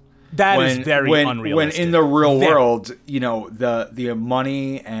minds. That is very unrealistic. When in the real world, the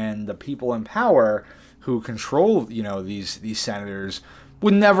money and the people in power who control, these senators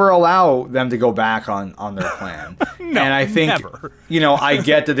would never allow them to go back on their plan. No, and I think, never. I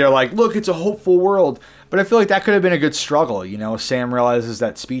get that they're like, look, it's a hopeful world. But I feel like that could have been a good struggle. Sam realizes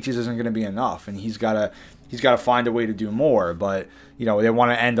that speeches isn't going to be enough, and he's got to find a way to do more. But, they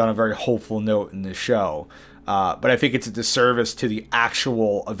want to end on a very hopeful note in the show. But I think it's a disservice to the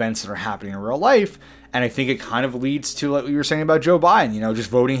actual events that are happening in real life. And I think it kind of leads to, like we were saying about Joe Biden, just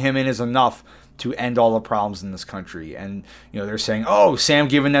voting him in is enough to end all the problems in this country. And, they're saying, oh, Sam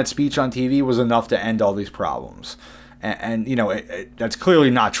giving that speech on TV was enough to end all these problems. And that's clearly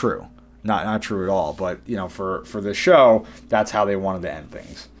not true. Not true at all. But, for the show, that's how they wanted to end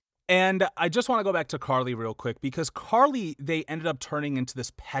things. And I just want to go back to Carly real quick, because Carly, they ended up turning into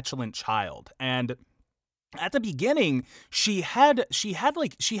this petulant child. And at the beginning, she had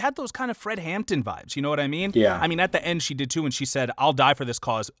those kind of Fred Hampton vibes. You know what I mean? Yeah. I mean, at the end, she did too, and she said, "I'll die for this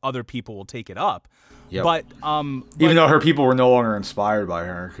cause. Other people will take it up." Yep. But even though her people were no longer inspired by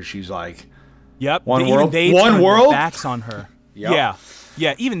her, because she's like, "Yep, one even world, they one turned world." Their backs on her. Yep.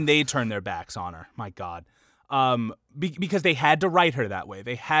 Yeah. Even they turned their backs on her. My God. Because they had to write her that way.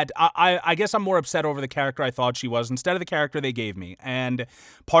 They had. I guess I'm more upset over the character I thought she was instead of the character they gave me. And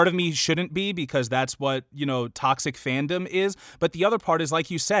part of me shouldn't be, because that's what toxic fandom is. But the other part is,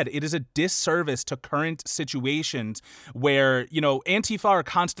 like you said, it is a disservice to current situations where Antifa are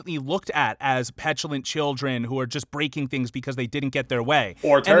constantly looked at as petulant children who are just breaking things because they didn't get their way,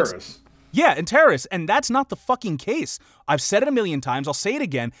 or terrorists. Yeah, and terrorists, and that's not the fucking case. I've said it a million times, I'll say it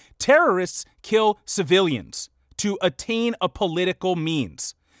again. Terrorists kill civilians to attain a political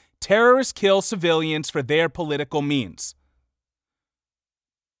means. Terrorists kill civilians for their political means.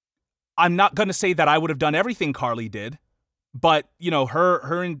 I'm not going to say that I would have done everything Carly did, but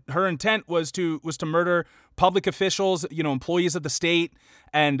her intent was to murder public officials, employees of the state.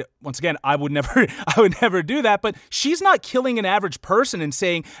 And once again, I would never do that. But she's not killing an average person and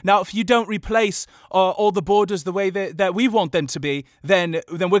saying, now, if you don't replace all the borders the way that we want them to be, then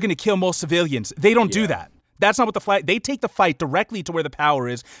we're going to kill more civilians. They don't do that. That's not what the fight. They take the fight directly to where the power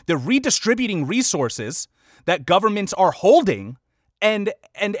is. They're redistributing resources that governments are holding and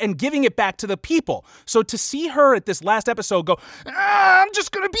giving it back to the people. So to see her at this last episode go, I'm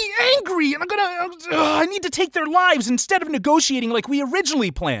just going to be angry and I need to take their lives instead of negotiating like we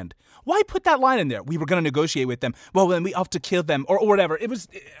originally planned. Why put that line in there? We were going to negotiate with them. Well, then we have to kill them or whatever.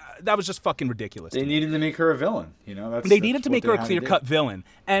 That was just fucking ridiculous. They needed to make her a villain. They needed to make her a clear-cut villain.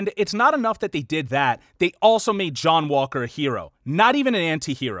 And it's not enough that they did that. They also made John Walker a hero, not even an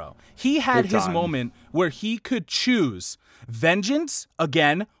anti-hero. He had his moment where he could choose vengeance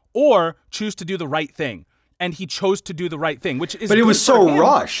again or choose to do the right thing. And he chose to do the right thing, which is. But it was so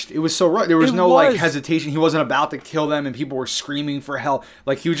rushed. It was so rushed. There was no hesitation. He wasn't about to kill them, and people were screaming for help.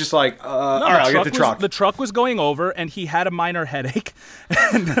 Like he was just like, "All right, I'll get the truck." The truck was going over, and he had a minor headache.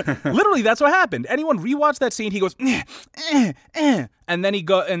 And literally, that's what happened. Anyone rewatch that scene? He goes, and then he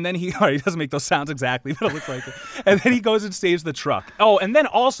doesn't make those sounds exactly, but it looks like it. And then he goes and saves the truck. Oh, and then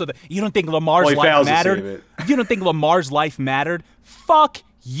also, you don't think Lamar's life mattered? You don't think Lamar's life mattered? Fuck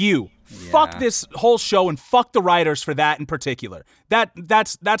you. Yeah. Fuck this whole show and fuck the writers for that in particular.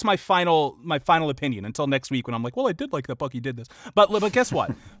 That's my final opinion until next week when I'm like, well, I did like that Bucky did this. But guess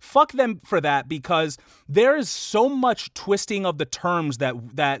what? Fuck them for that, because there is so much twisting of the terms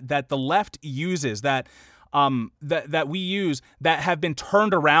that the left uses that we use that have been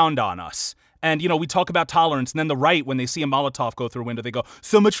turned around on us. And, we talk about tolerance, and then the right, when they see a Molotov go through a window, they go,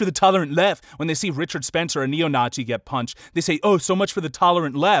 so much for the tolerant left. When they see Richard Spencer, a neo-Nazi, get punched, they say, oh, so much for the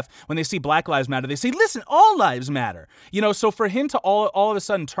tolerant left. When they see Black Lives Matter, they say, listen, all lives matter. So for him to all of a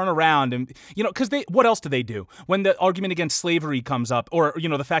sudden turn around and, because what else do they do? When the argument against slavery comes up, or,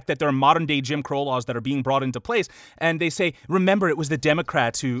 the fact that there are modern-day Jim Crow laws that are being brought into place, and they say, remember, it was the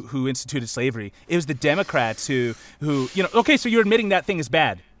Democrats who instituted slavery. It was the Democrats who okay, so you're admitting that thing is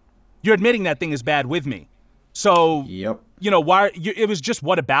bad. You're admitting that thing is bad with me. So, yep. Why it was just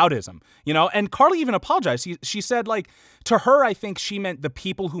whataboutism, and Carly even apologized. She said, like, to her, I think she meant the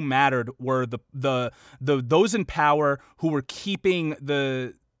people who mattered were the those in power who were keeping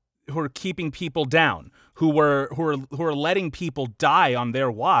people down, who were letting people die on their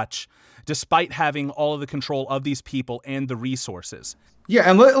watch, despite having all of the control of these people and the resources. Yeah,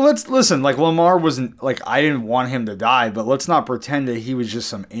 and let's listen, like, Lamar wasn't, like, I didn't want him to die, but let's not pretend that he was just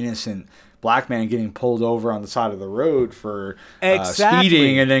some innocent black man getting pulled over on the side of the road for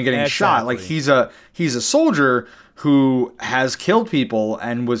speeding and then getting shot. Like, he's a soldier who has killed people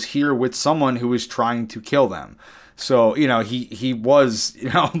and was here with someone who was trying to kill them. So, he was,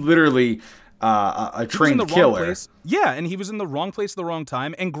 literally a trained killer. Yeah, and he was in the wrong place at the wrong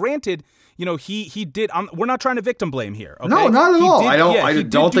time. And granted, he did. We're not trying to victim blame here. Okay? No, not at all. He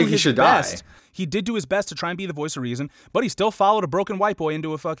don't think he should die. He did do his best to try and be the voice of reason, but he still followed a broken white boy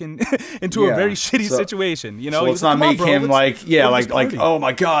into a fucking a very shitty situation. So let's not make him like oh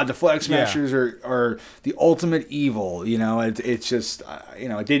my god, the Flag Smashers are the ultimate evil. It's just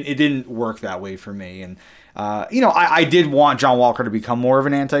it didn't work that way for me. And I did want John Walker to become more of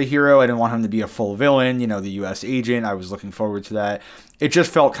an anti-hero. I didn't want him to be a full villain. The U.S. agent. I was looking forward to that. It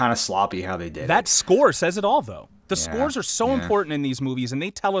just felt kind of sloppy how they did it. That score says it all, though. The scores are so important in these movies, and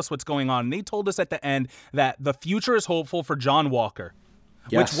they tell us what's going on. And they told us at the end that the future is hopeful for John Walker,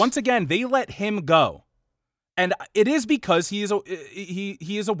 which once again they let him go, and it is because he is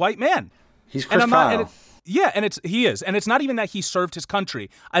a white man. He's Chris Kyle. He is, and it's not even that he served his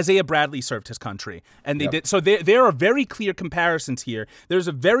country. Isaiah Bradley served his country, and they did. So there are very clear comparisons here. There's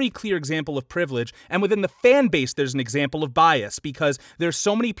a very clear example of privilege, and within the fan base, there's an example of bias because there's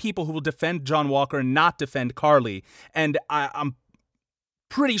so many people who will defend John Walker and not defend Carly, and I'm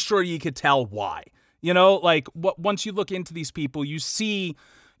pretty sure you could tell why. Once you look into these people, you see,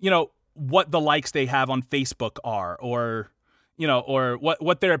 what the likes they have on Facebook are, or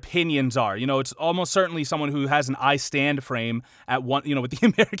what their opinions are. It's almost certainly someone who has an I stand frame at one, with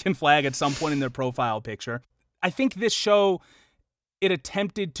the American flag at some point in their profile picture. I think this show, it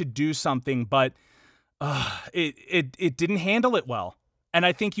attempted to do something, but it didn't handle it well. And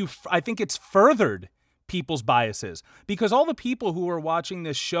I think it's furthered people's biases because all the people who are watching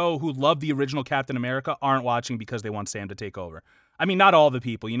this show who love the original Captain America aren't watching because they want Sam to take over. I mean, not all the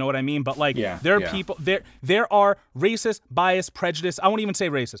people, you know what I mean? But there are people, there are racist, biased, prejudice. I won't even say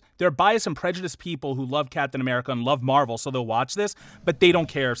racist. There are biased and prejudiced people who love Captain America and love Marvel, so they'll watch this, but they don't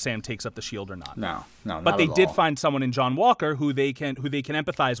care if Sam takes up the shield or not. No, but they did find someone in John Walker who they can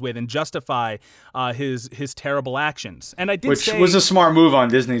empathize with and justify his terrible actions. And I did Which was a smart move on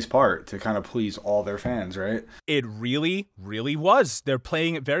Disney's part to kind of please all their fans, right? It really, really was. They're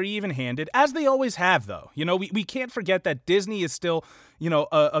playing it very even-handed, as they always have, though. We can't forget that Disney is still,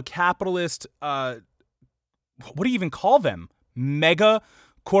 a capitalist, what do you even call them? Mega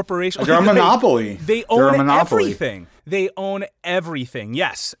corporation. They're a monopoly. They own everything. They own everything,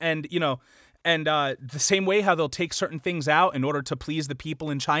 yes. And, the same way how they'll take certain things out in order to please the people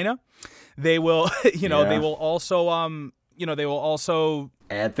in China, they will, they will also, they will also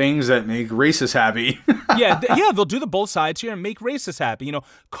add things that make racists happy. They'll do the both sides here and make racists happy.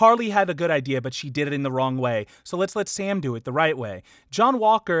 Carly had a good idea, but she did it in the wrong way. So let's let Sam do it the right way. John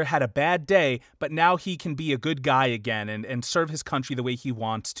Walker had a bad day, but now he can be a good guy again and serve his country the way he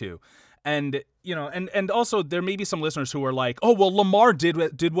wants to. And, and also there may be some listeners who are like, oh, well, Lamar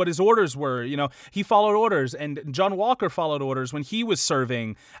did what his orders were. He followed orders, and John Walker followed orders when he was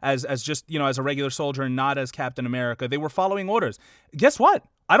serving as just, as a regular soldier and not as Captain America. They were following orders. Guess what?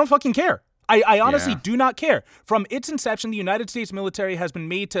 I don't fucking care. I honestly do not care. From its inception, the United States military has been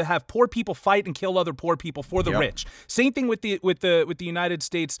made to have poor people fight and kill other poor people for the rich. Same thing with the United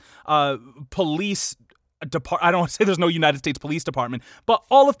States police. I don't want to say there's no United States Police Department, but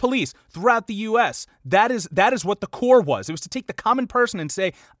all of police throughout the U.S., that is what the core was. It was to take the common person and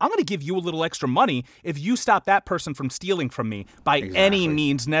say, I'm going to give you a little extra money if you stop that person from stealing from me by any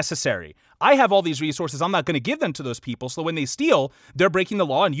means necessary. I have all these resources. I'm not going to give them to those people. So when they steal, they're breaking the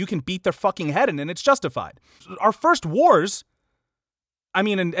law and you can beat their fucking head in and it's justified. Our first wars,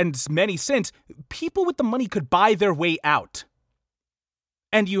 and many since, people with the money could buy their way out.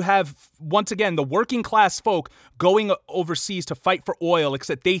 And you have, once again, the working class folk going overseas to fight for oil,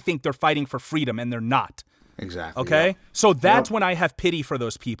 except they think they're fighting for freedom, and they're not. Exactly. Okay? Yeah. So that's when I have pity for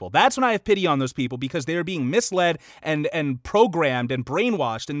those people. That's when I have pity on those people, because they are being misled and programmed and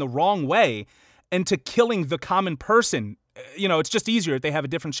brainwashed in the wrong way into killing the common person. It's just easier if they have a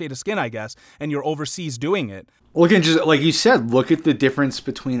different shade of skin, I guess, and you're overseas doing it. Well, again, just like you said, look at the difference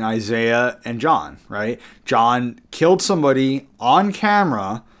between Isaiah and John, right? John killed somebody on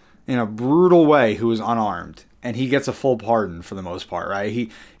camera in a brutal way who was unarmed, and he gets a full pardon for the most part, right? He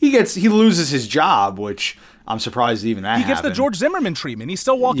loses his job, which I'm surprised even that happened. He gets the George Zimmerman treatment. He's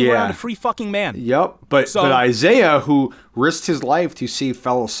still walking around a free fucking man. Yep. But Isaiah, who risked his life to save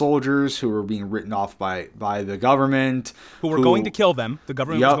fellow soldiers who were being written off by the government. Who were going to kill them. The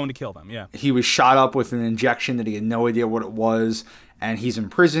government was going to kill them, yeah. He was shot up with an injection that he had no idea what it was. And he's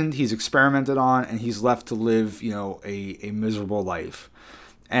imprisoned, he's experimented on, and he's left to live, a miserable life.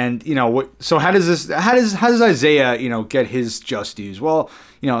 And so how does Isaiah get his just dues? Well,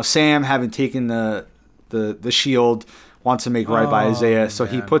 Sam, having taken the shield, wants to make right by Isaiah, so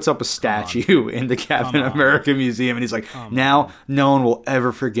he puts up a statue in the Captain America Museum, and he's like, now no one will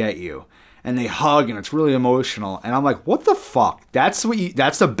ever forget you. and they hug, and it's really emotional. And I'm like, what the fuck? That's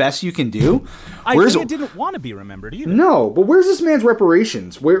the best you can do? Isaiah didn't want to be remembered either. No, but where's this man's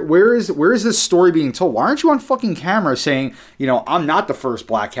reparations? Where is this story being told? Why aren't you on fucking camera saying, I'm not the first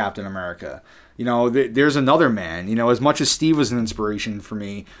black Captain America? There's another man. As much as Steve was an inspiration for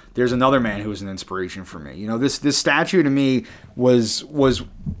me, there's another man who was an inspiration for me. This statue to me was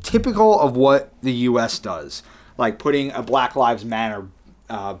typical of what the U.S. does, like putting a Black Lives Matter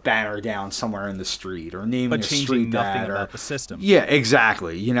banner down somewhere in the street, or naming a street nothing about the system. Yeah,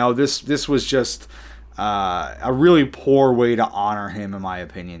 exactly. This was just a really poor way to honor him, in my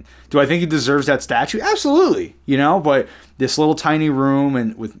opinion. Do I think he deserves that statue? Absolutely. But this little tiny room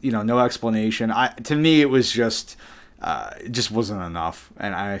and with no explanation, to me it was just wasn't enough,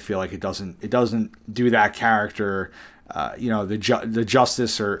 and I feel like it doesn't do that character the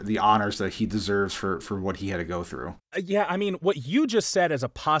justice or the honors that he deserves for what he had to go through. Yeah, I mean, what you just said as a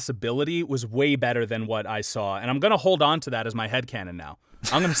possibility was way better than what I saw, and I'm going to hold on to that as my headcanon now.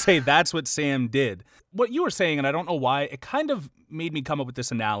 I'm going to say that's what Sam did. What you were saying, and I don't know why, it kind of made me come up with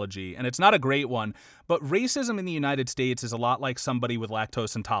this analogy, and it's not a great one, but racism in the United States is a lot like somebody with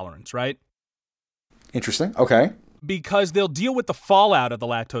lactose intolerance, right? Interesting. Okay. Because they'll deal with the fallout of the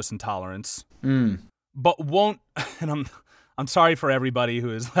lactose intolerance, but won't, and I'm sorry for everybody who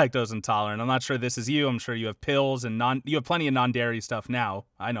is lactose intolerant. I'm not sure this is you. I'm sure you have pills and you have plenty of non-dairy stuff now.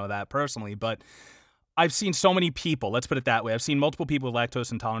 I know that personally, but I've seen so many people, let's put it that way. I've seen multiple people with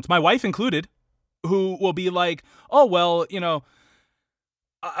lactose intolerance, my wife included, who will be like, oh, well,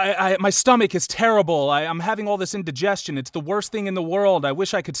 my stomach is terrible. I'm having all this indigestion. It's the worst thing in the world. I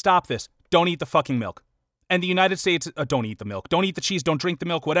wish I could stop this. Don't eat the fucking milk. And the United States, don't eat the milk. Don't eat the cheese. Don't drink the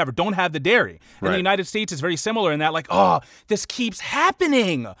milk, whatever. Don't have the dairy. And right. The United States is very similar in that, like, oh, this keeps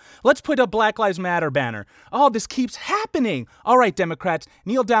happening. Let's put a Black Lives Matter banner. Oh, this keeps happening. All right, Democrats,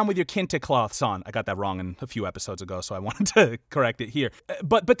 kneel down with your kente cloths on. I got that wrong a few episodes ago, so I wanted to correct it here.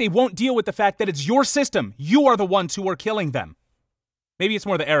 But they won't deal with the fact that it's your system. You are the ones who are killing them. Maybe it's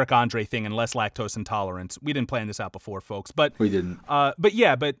more the Eric Andre thing and less lactose intolerance. We didn't plan this out before, folks. But we didn't.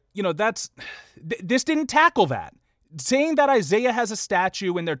 This didn't tackle that. Saying that Isaiah has a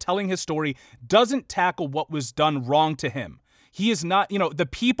statue and they're telling his story doesn't tackle what was done wrong to him. He is not, the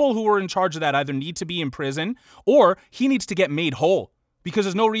people who were in charge of that either need to be in prison or he needs to get made whole. Because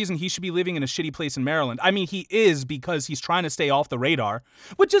there's no reason he should be living in a shitty place in Maryland. I mean, he is because he's trying to stay off the radar,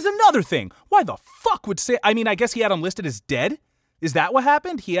 which is another thing. Why the fuck would say? I mean, I guess he had him listed as dead. Is that what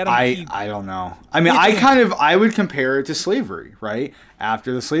happened? He had him. I don't know. I mean, I would compare it to slavery, right?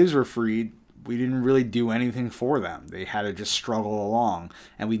 After the slaves were freed, we didn't really do anything for them. They had to just struggle along,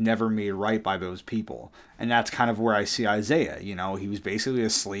 and we never made right by those people. And that's kind of where I see Isaiah. He was basically a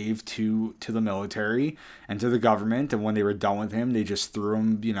slave to the military and to the government. And when they were done with him, they just threw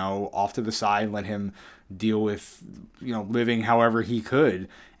him, off to the side and let him deal with, living however he could.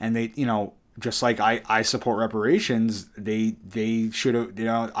 And they, just like I support reparations, they should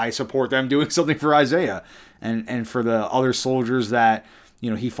have, I support them doing something for Isaiah and for the other soldiers that,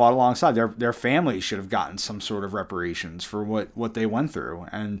 he fought alongside. Their families should have gotten some sort of reparations for what they went through.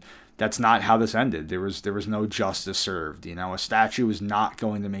 And that's not how this ended. There was no justice served. A statue is not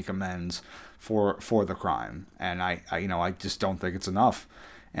going to make amends for the crime. And I just don't think it's enough.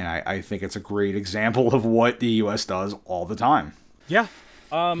 And I think it's a great example of what the U.S. does all the time. Yeah.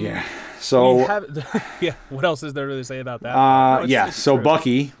 Yeah. So what else is there to say about that? So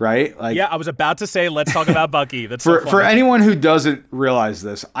Bucky, right? I was about to say let's talk about Bucky. That's for anyone who doesn't realize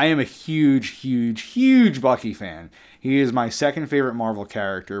this, I am a huge Bucky fan. He is my second favorite Marvel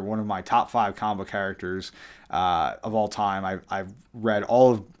character, one of my top 5 comic characters of all time. I've read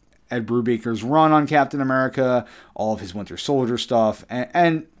all of Ed Brubaker's run on Captain America, all of his Winter Soldier stuff,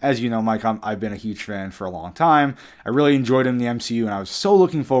 and as you know, Mike, I've been a huge fan for a long time. I really enjoyed him in the MCU, and I was so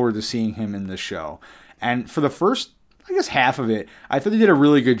looking forward to seeing him in this show. And for the first, I guess, half of it, I thought they did a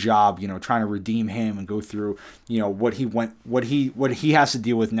really good job, trying to redeem him and go through, what he has to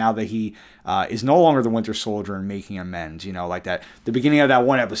deal with now that he is no longer the Winter Soldier and making amends. Like that, the beginning of that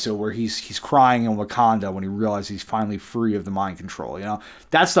one episode where he's crying in Wakanda when he realizes he's finally free of the mind control.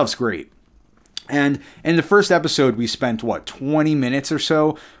 That stuff's great. And in the first episode, we spent 20 minutes or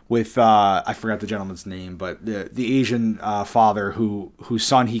so with I forgot the gentleman's name, but the Asian father whose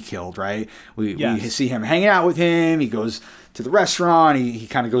son he killed. Right? We see him hanging out with him. He goes to the restaurant. He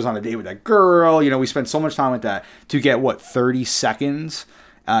kind of goes on a date with that girl. We spent so much time with that to get 30 seconds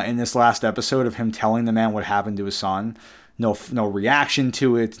in this last episode of him telling the man what happened to his son. No reaction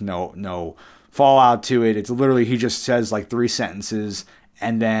to it. No fallout to it. It's literally he just says 3 sentences.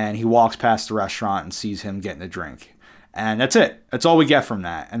 And then he walks past the restaurant and sees him getting a drink. And that's it. That's all we get from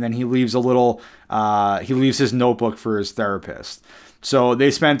that. And then he leaves he leaves his notebook for his therapist. So they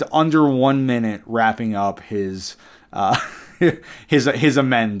spent under 1 minute wrapping up his his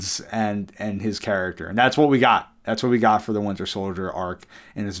amends and his character. And that's what we got. That's what we got for the Winter Soldier arc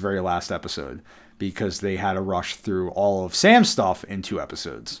in this very last episode, because they had to rush through all of Sam's stuff in 2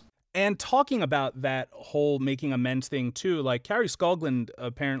 episodes. And talking about that whole making amends thing too, like Carrie Scoggin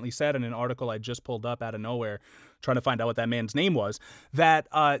apparently said in an article I just pulled up out of nowhere, trying to find out what that man's name was, that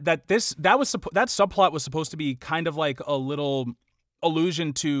that subplot was supposed to be kind of like a little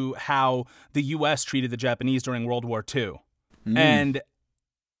allusion to how the U.S. treated the Japanese during World War II. And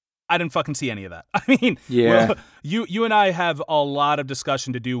I didn't fucking see any of that. I mean, yeah. You and I have a lot of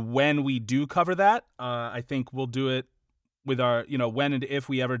discussion to do when we do cover that. I think we'll do it with our, when and if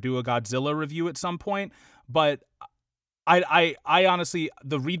we ever do a Godzilla review at some point. But I honestly,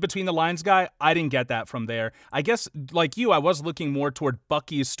 the read between the lines guy, I didn't get that from there. I guess, like you, I was looking more toward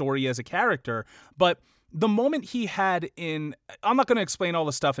Bucky's story as a character, but the moment he had I'm not going to explain all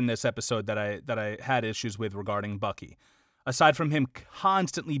the stuff in this episode that I had issues with regarding Bucky. Aside from him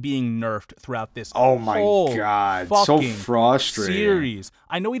constantly being nerfed throughout this oh my god, so frustrating series.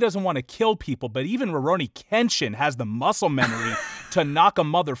 I know he doesn't want to kill people, but even Rurouni Kenshin has the muscle memory to knock a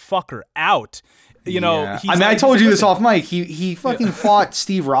motherfucker out. I told you this off mic. He fucking fought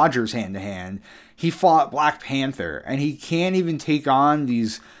Steve Rogers hand to hand. He fought Black Panther, and he can't even take on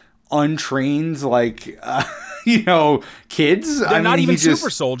these untrained kids. They're not even super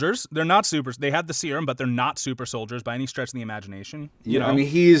soldiers. They're not super. They have the serum, but they're not super soldiers by any stretch of the imagination. I mean,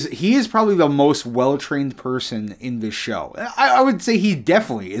 he is probably the most well-trained person in this show. I would say he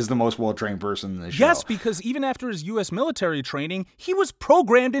definitely is the most well-trained person in this show. Yes, because even after his U.S. military training, he was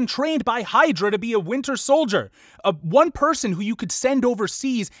programmed and trained by Hydra to be a Winter Soldier. One person who you could send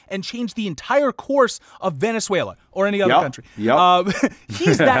overseas and change the entire course of Venezuela or any other country.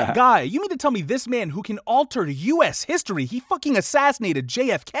 He's that guy. You mean to tell me this man who can alter U.S. history, he fucking assassinated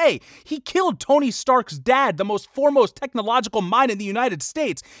JFK. He killed Tony Stark's dad, the most foremost technological mind in the United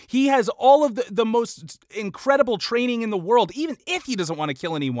States. He has all of the most incredible training in the world. Even if he doesn't want to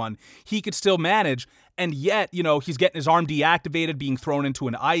kill anyone, he could still manage. And yet, he's getting his arm deactivated, being thrown into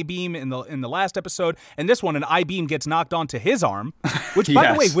an I-beam in the last episode. And this one, an I-beam gets knocked onto his arm. Which,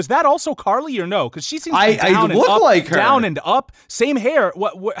 by the way, was that also Carly or no? Because she seems to be down and up. Same hair.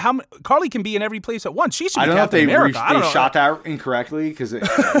 Carly can be in every place at once. She should be Captain America. They shot that incorrectly because they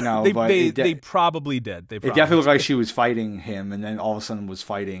probably did. It definitely looked like she was fighting him, and then all of a sudden was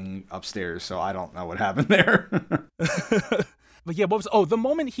fighting upstairs. So I don't know what happened there. But yeah, the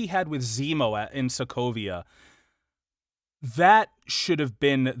moment he had with Zemo in Sokovia, that should have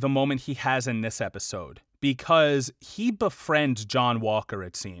been the moment he has in this episode, because he befriends John Walker,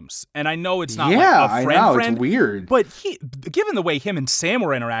 it seems. And I know it's not like a friend, it's weird. But given the way him and Sam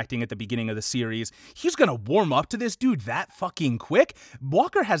were interacting at the beginning of the series, he's going to warm up to this dude that fucking quick.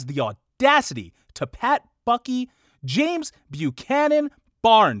 Walker has the audacity to pat Bucky, James Buchanan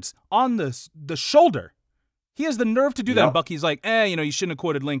Barnes on the shoulder. He has the nerve to do that. And Bucky's like, you shouldn't have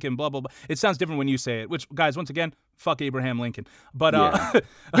quoted Lincoln, blah, blah, blah. It sounds different when you say it, which, guys, once again, fuck Abraham Lincoln. But,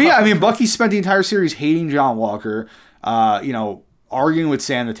 I mean, Bucky spent the entire series hating John Walker, arguing with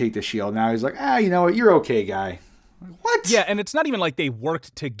Sam to take the shield. Now he's like, you know what? You're okay, guy. What? Yeah, and it's not even like they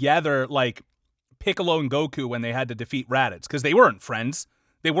worked together like Piccolo and Goku when they had to defeat Raditz, because they weren't friends.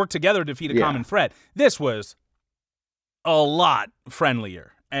 They worked together to defeat a common threat. This was a lot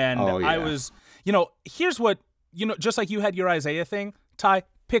friendlier. And I was... here's what, just like you had your Isaiah thing, Ty,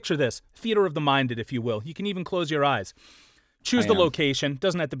 picture this. Theater of the minded, if you will. You can even close your eyes. Choose the location.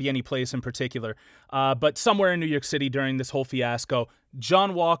 Doesn't have to be any place in particular. But somewhere in New York City during this whole fiasco,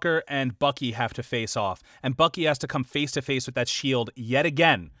 John Walker and Bucky have to face off. And Bucky has to come face to face with that shield yet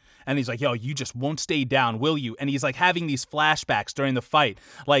again. And he's like, yo, you just won't stay down, will you? And he's like having these flashbacks during the fight.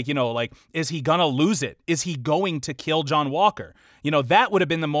 Like, is he gonna lose it? Is he going to kill John Walker? That would have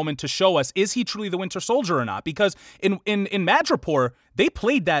been the moment to show us, is he truly the Winter Soldier or not? Because in Madripoor, they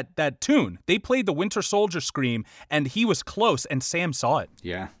played that tune. They played the Winter Soldier scream, and he was close, and Sam saw it.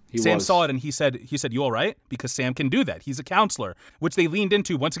 Yeah. Sam saw it, and he said, you all right? Because Sam can do that. He's a counselor, which they leaned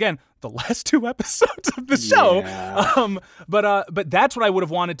into, once again, the last 2 episodes of the show. Yeah. But that's what I would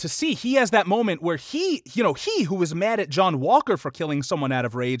have wanted to see. He has that moment where he who was mad at John Walker for killing someone out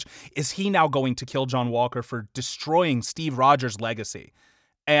of rage, is he now going to kill John Walker for destroying Steve Rogers' legacy?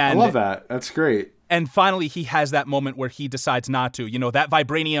 And I love that. That's great. And finally, he has that moment where he decides not to. That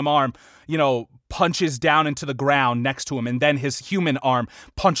vibranium arm, punches down into the ground next to him, and then his human arm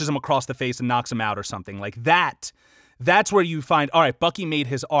punches him across the face and knocks him out or something like that. That's where you find, all right, Bucky made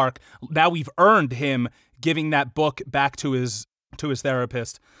his arc. Now we've earned him giving that book back to his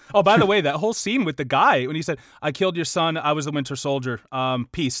therapist. Oh, by the way, that whole scene with the guy when he said, "I killed your son. I was the Winter Soldier.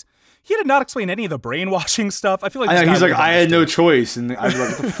 Peace." He did not explain any of the brainwashing stuff. I feel like he's like, I had no choice, and I was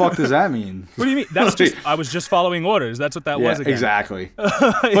like, what the fuck does that mean? What do you mean? That's just I was just following orders. That's what that was again. Exactly.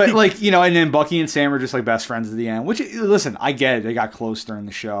 But like, and then Bucky and Sam are just like best friends at the end. Which, listen, I get it. They got close during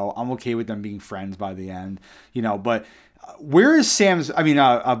the show. I'm okay with them being friends by the end. But where is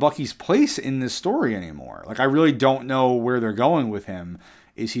Bucky's place in this story anymore? Like, I really don't know where they're going with him.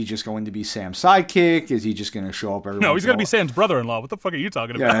 Is he just going to be Sam's sidekick? Is he just going to show up every? No, he's going to be Sam's brother-in-law. What the fuck are you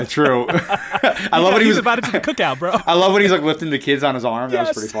talking about? Yeah, true. I love when he's invited to the cookout, bro. I love when he's like lifting the kids on his arm. That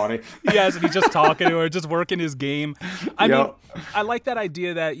was pretty funny. Yes, and he's just talking to her, just working his game. I mean, I like that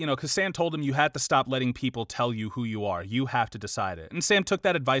idea that, because Sam told him you had to stop letting people tell you who you are. You have to decide it. And Sam took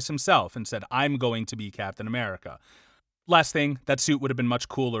that advice himself and said, I'm going to be Captain America. Last thing, that suit would have been much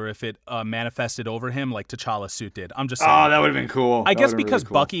cooler if it manifested over him like T'Challa's suit did. I'm just saying. Oh, that would have been cool. I guess because really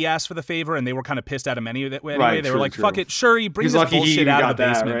cool. Bucky asked for the favor and they were kind of pissed at him anyway. Right, they were like, fuck it, sure, he brings this bullshit out of the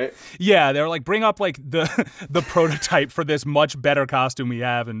basement. That, right? Yeah, they were like, bring up like the prototype for this much better costume we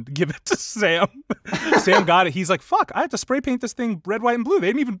have and give it to Sam. Sam got it. He's like, fuck, I have to spray paint this thing red, white, and blue.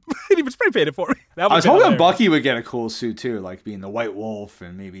 They didn't even spray paint it for me. I was hoping Bucky would get a cool suit too, like being the White Wolf,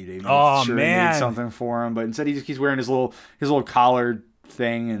 and maybe they made something for him. But instead, he just keeps wearing his little collar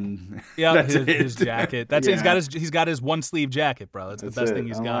thing, and his jacket. That's it. He's got his one sleeve jacket, bro. That's the best thing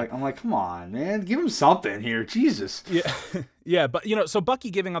he's got. I'm like, come on, man, give him something here, Jesus. Yeah, yeah. But so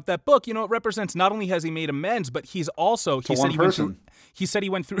Bucky giving up that book, it represents not only has he made amends, but he's also he said he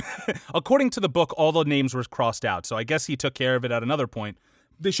went through. According to the book, all the names were crossed out. So I guess he took care of it at another point.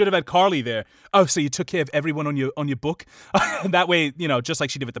 They should have had Carly there. Oh, so you took care of everyone on your book? That way, just like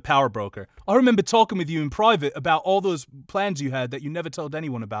she did with the power broker. I remember talking with you in private about all those plans you had that you never told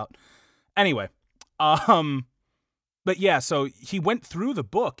anyone about. Anyway, but yeah, so he went through the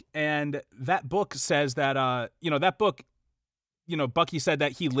book, and that book says that, that book, Bucky said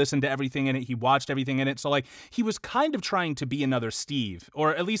that he listened to everything in it. He watched everything in it. So, like, he was kind of trying to be another Steve,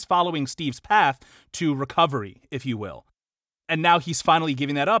 or at least following Steve's path to recovery, if you will. And now he's finally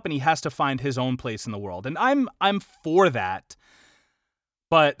giving that up, and he has to find his own place in the world. And I'm for that.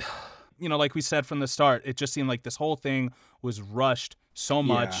 But, like we said from the start, it just seemed like this whole thing was rushed so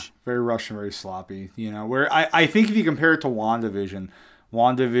much. Yeah, very rushed and very sloppy. Where I think if you compare it to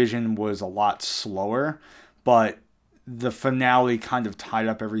WandaVision was a lot slower, but the finale kind of tied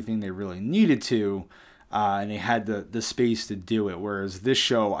up everything they really needed to. And they had the space to do it, whereas this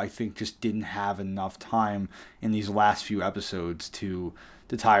show, I think, just didn't have enough time in these last few episodes to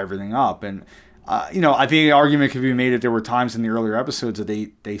tie everything up. And, I think the argument could be made that there were times in the earlier episodes that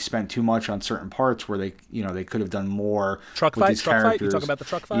they spent too much on certain parts where they could have done more truck with fight, these truck characters. Fight? You talk about the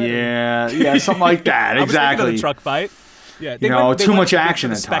truck fight? Yeah, something like that. Exactly. I was thinking of the truck fight. Yeah, they too went much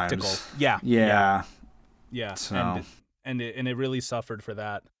action at spectacle. times. Yeah. So. And it really suffered for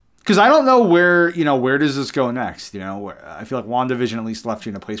that. Because I don't know where does this go next? I feel like WandaVision at least left you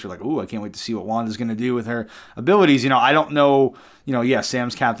in a place where like, ooh, I can't wait to see what Wanda's going to do with her abilities. I don't know,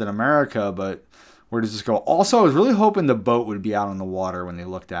 Sam's Captain America, but where does this go? Also, I was really hoping the boat would be out on the water when they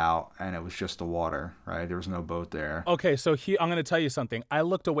looked out, and it was just the water, right? There was no boat there. Okay, so I'm going to tell you something. I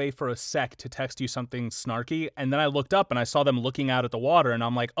looked away for a sec to text you something snarky, and then I looked up and I saw them looking out at the water, and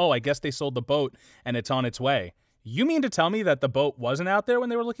I'm like, oh, I guess they sold the boat and it's on its way. You mean to tell me that the boat wasn't out there when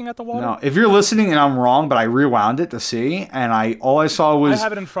they were looking at the water? No, if you're listening and I'm wrong, but I rewound it to see, and all I saw was... I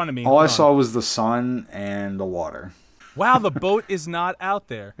have it in front of me. All I saw was the sun and the water. Wow, the boat is not out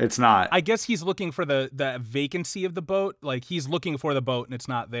there. It's not. I guess he's looking for the vacancy of the boat. Like, he's looking for the boat and it's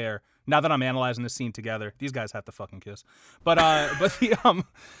not there. Now that I'm analyzing this scene together, these guys have to fucking kiss. But and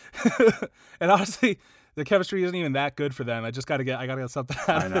honestly... The chemistry isn't even that good for them. I gotta get something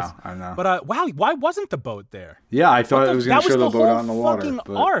out of this. I know. But wow, why wasn't the boat there? Yeah, I thought it was going to show the boat out on the water. That was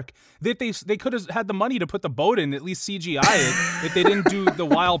the whole fucking arc. That they could have had the money to put the boat in, at least CGI it, if they didn't do the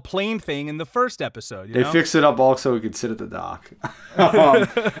wild plane thing in the first episode. They fixed it up all so he could sit at the dock.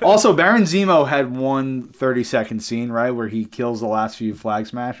 Also, Baron Zemo had one 30-second scene, right, where he kills the last few Flag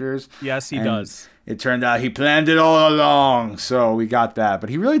Smashers. Yes, he does. It turned out he planned it all along, so we got that. But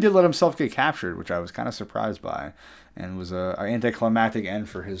he really did let himself get captured, which I was kind of surprised by, and was an anticlimactic end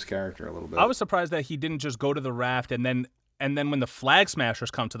for his character a little bit. I was surprised that he didn't just go to the raft, and then when the Flag Smashers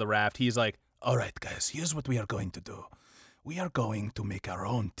come to the raft, he's like, all right, guys, here's what we are going to do. We are going to make our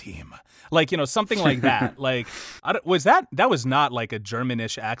own team. Like, something like that. Like, that was not like a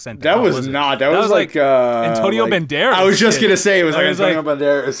Germanish accent. That was not. That was like Antonio Banderas. I was just going to say, it was like Antonio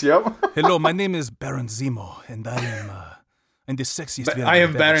Banderas. Yep. Hello, my name is Baron Zemo, and I am the sexiest. I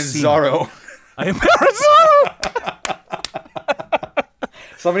am Baron Zorro. I am Baron Zoro!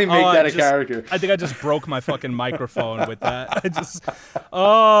 Somebody make that a character. I think I just broke my fucking microphone with that.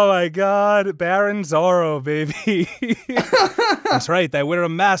 Oh my God, Baron Zoro, baby. That's right. I wear a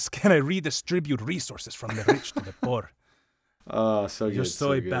mask and I redistribute resources from the rich to the poor. Oh, so good. Yo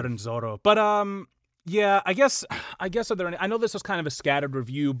soy Baron Zoro. But yeah, I guess are there any, I know this was kind of a scattered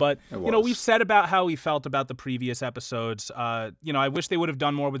review, but we've said about how we felt about the previous episodes. I wish they would have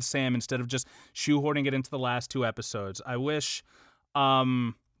done more with Sam instead of just shoehorning it into the last 2 episodes. I wish.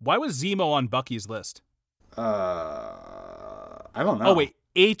 Why was Zemo on Bucky's list? I don't know. Oh wait,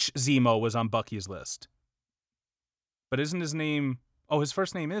 H Zemo was on Bucky's list. But isn't his name? Oh, his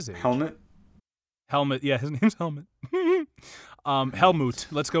first name is H. Helmet. Yeah, his name's Helmet. Helmut.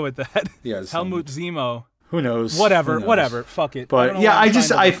 Let's go with that. Yeah, Helmut Zemo. Who knows? Whatever. Fuck it. But yeah, I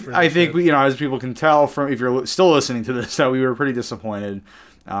think as people can tell from if you're still listening to this, that we were pretty disappointed.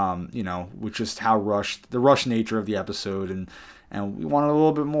 With just how the rushed nature of the episode, and we wanted a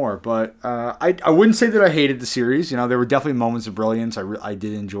little bit more. But I wouldn't say that I hated the series. There were definitely moments of brilliance. I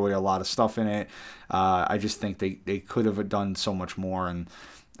did enjoy a lot of stuff in it. I just think they could have done so much more. And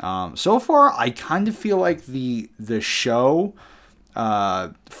so far, I kind of feel like the show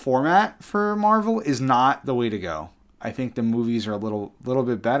format for Marvel is not the way to go. I think the movies are a little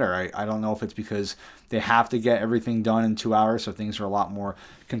bit better. I don't know if it's because they have to get everything done in 2 hours, so things are a lot more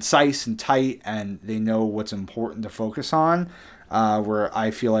concise and tight, and they know what's important to focus on, where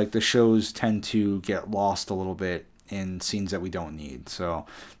I feel like the shows tend to get lost a little bit in scenes that we don't need. So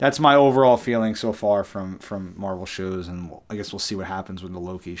that's my overall feeling so far from Marvel shows, and I guess we'll see what happens when the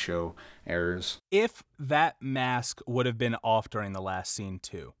Loki show airs. If that mask would have been off during the last scene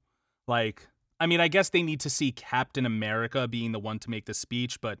too, I guess they need to see Captain America being the one to make the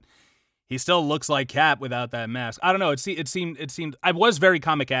speech, but he still looks like Cap without that mask. I don't know. It seemed I was very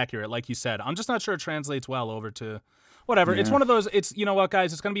comic accurate, like you said. I'm just not sure it translates well over to whatever. Yeah. It's one of those. It's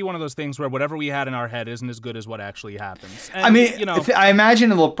guys. It's gonna be one of those things where whatever we had in our head isn't as good as what actually happens. And, I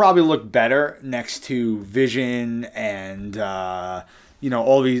imagine it'll probably look better next to Vision and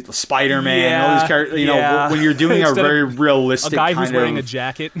all these Spider-Man, all these characters. When you're doing a very realistic, a guy who's wearing a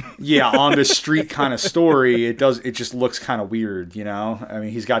jacket, on the street kind of story, it just looks kind of weird.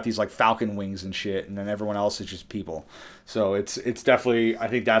 He's got these Falcon wings and shit, and then everyone else is just people. So it's definitely, I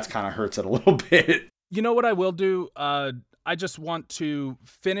think that's kind of hurts it a little bit. You know what I will do? I just want to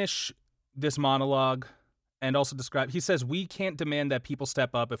finish this monologue and also describe. He says, we can't demand that people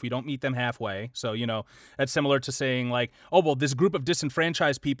step up if we don't meet them halfway. So, that's similar to saying this group of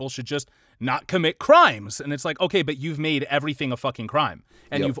disenfranchised people should just not commit crimes. And it's okay, but you've made everything a fucking crime.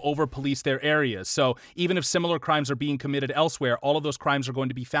 And you've over-policed their areas. So even if similar crimes are being committed elsewhere, all of those crimes are going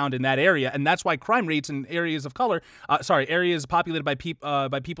to be found in that area. And that's why crime rates in areas of color, areas populated by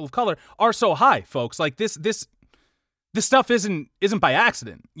people of color are so high, folks. This stuff isn't by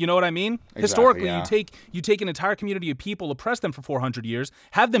accident. You know what I mean? Exactly, Historically, yeah. you take an entire community of people, oppress them for 400 years,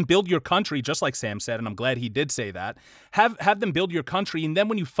 have them build your country, just like Sam said, and I'm glad he did say that. Have them build your country, and then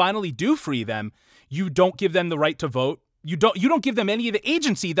when you finally do free them, you don't give them the right to vote. You don't give them any of the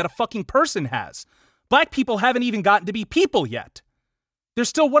agency that a fucking person has. Black people haven't even gotten to be people yet. There's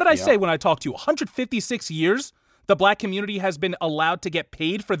still, what did I say when I talked to you? 156 years the black community has been allowed to get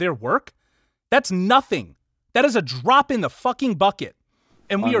paid for their work? That's nothing. That is a drop in the fucking bucket.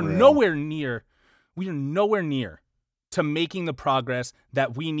 And we are nowhere near to making the progress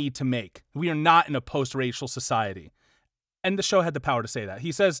that we need to make. We are not in a post-racial society. And the show had the power to say that.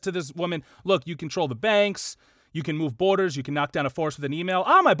 He says to this woman, look, you control the banks, you can move borders, you can knock down a force with an email.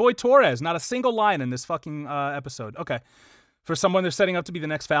 My boy Torres, not a single line in this fucking episode. Okay. For someone they're setting up to be the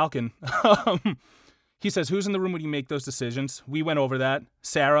next Falcon. He says, who's in the room when you make those decisions? We went over that.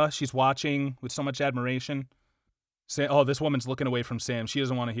 Sarah, she's watching with so much admiration. This woman's looking away from Sam. She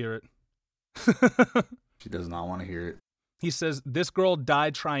doesn't want to hear it. She does not want to hear it. He says, this girl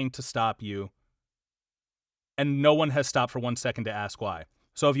died trying to stop you, and no one has stopped for 1 second to ask why.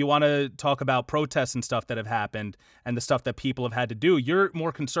 So if you want to talk about protests and stuff that have happened and the stuff that people have had to do, you're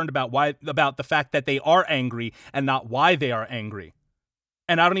more concerned about the fact that they are angry and not why they are angry.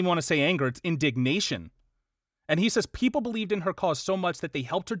 And I don't even want to say anger, it's indignation. And he says people believed in her cause so much that they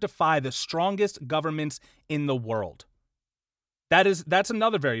helped her defy the strongest governments in the world. That's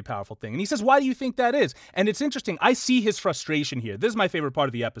another very powerful thing. And he says, why do you think that is? And it's interesting. I see his frustration here. This is my favorite part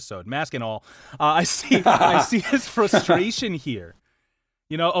of the episode, mask and all. I see his frustration here.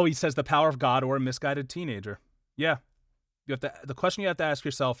 He says the power of God or a misguided teenager. Yeah. The question you have to ask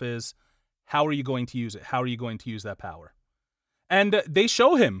yourself is, how are you going to use it? How are you going to use that power? And they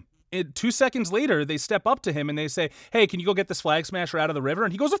show him 2 seconds later, they step up to him and they say, hey, can you go get this flag smasher out of the river?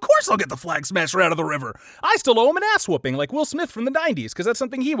 And he goes, of course I'll get the flag smasher out of the river. I still owe him an ass whooping like Will Smith from the 90s, because that's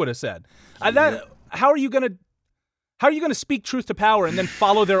something he would have said. How are you going to speak truth to power and then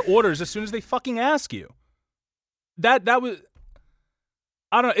follow their orders as soon as they fucking ask you? That was...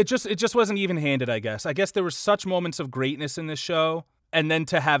 I don't know. It just wasn't even handed, I guess. I guess there were such moments of greatness in this show, and then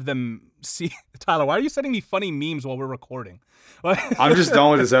to have them see... Tyler, why are you sending me funny memes while we're recording? I'm just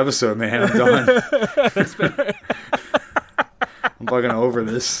done with this episode, man. I'm done. That's fair. I'm fucking over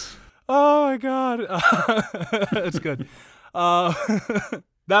this. Oh my god. That's good. Now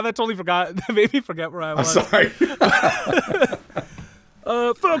that totally forgot. That made me forget where I was. I'm sorry.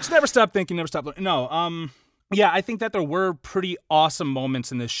 Folks, never stop thinking, never stop learning. No, yeah, I think that there were pretty awesome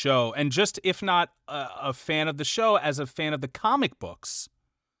moments in this show. And just, if not a fan of the show, as a fan of the comic books,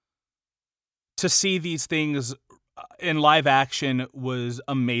 to see these things in live action was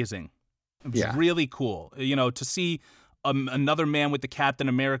amazing. It was really cool. You know, to see another man with the Captain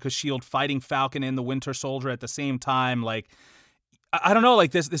America shield fighting Falcon and the Winter Soldier at the same time. Like, I don't know,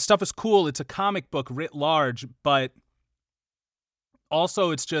 like this stuff is cool. It's a comic book writ large, but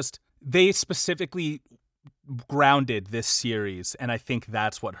also it's just, they specifically grounded this series, and I think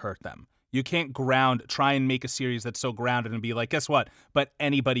that's what hurt them. You can't try and make a series that's so grounded and be like, guess what? But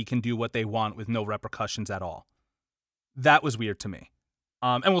anybody can do what they want with no repercussions at all. That was weird to me.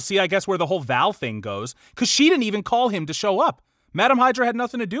 And we'll see, I guess, where the whole Val thing goes, because she didn't even call him to show up. Madam Hydra had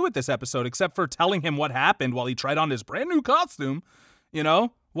nothing to do with this episode except for telling him what happened while he tried on his brand new costume. You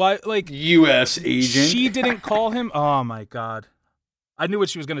know? Why, like... U.S. agent. She didn't call him? Oh, my God. I knew what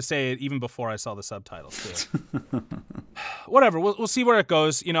she was going to say even before I saw the subtitles, too. Whatever. We'll see where it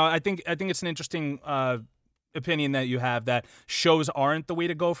goes. You know, I think it's an interesting opinion that you have, that shows aren't the way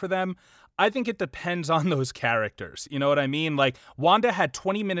to go for them. I think it depends on those characters. You know what I mean? Like, Wanda had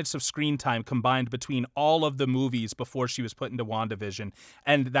 20 minutes of screen time combined between all of the movies before she was put into WandaVision,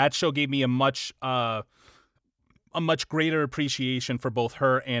 and that show gave me a much greater appreciation for both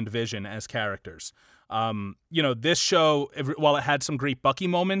her and Vision as characters. You know, this show, while it had some great Bucky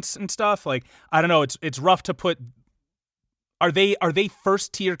moments and stuff, like, I don't know, it's rough to put. Are they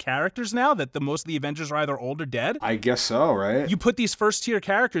first tier characters now that most of the Avengers are either old or dead? I guess so, right? You put these first tier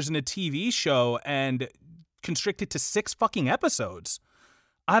characters in a TV show and constrict it to 6 fucking episodes.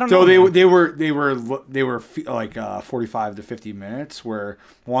 I don't know. So they were like 45 to 50 minutes, where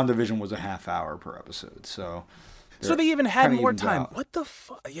WandaVision was a half hour per episode. So they even had more time. Out. What the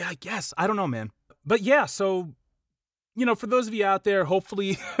fuck? Yeah, I guess. I don't know, man. But yeah, so, you know, for those of you out there,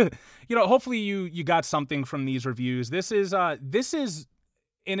 hopefully, hopefully you got something from these reviews. This is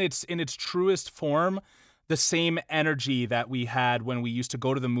in its truest form the same energy that we had when we used to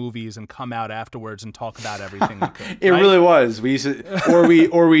go to the movies and come out afterwards and talk about everything we could. It really was. We used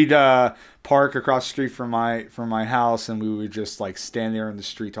to, we'd park across the street from my house, and we would just like stand there in the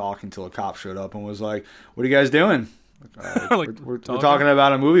street talking until a cop showed up and was like, "What are you guys doing?" We're talking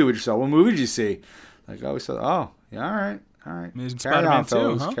about a movie we just saw. What movie did you see? Like, oh, we said, oh, yeah, all right. Amazing Carry Spider-Man on,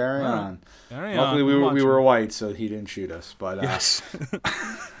 fellas. 2, huh? Carry on. Carry Luckily, on. we were white, so he didn't shoot us. But yes.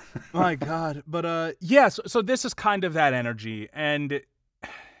 My God. But yeah. So this is kind of that energy, and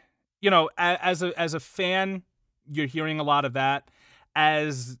you know, as a fan, you're hearing a lot of that.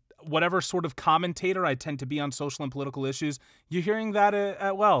 As whatever sort of commentator I tend to be on social and political issues, you're hearing that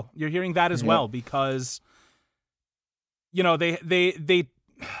You're hearing that as well, because you know, they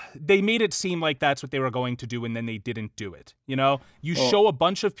made it seem like that's what they were going to do, and then they didn't do it. You know, you show a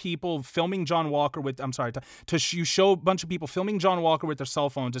bunch of people filming John Walker with, you show a bunch of people filming John Walker with their cell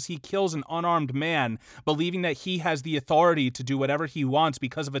phones as he kills an unarmed man, believing that he has the authority to do whatever he wants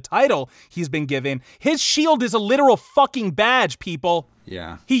because of a title he's been given. His shield is a literal fucking badge, people.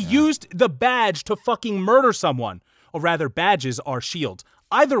 Yeah. He used the badge to fucking murder someone. Or rather, badges are shields.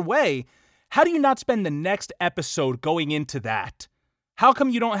 Either way, how do you not spend the next episode going into that? How come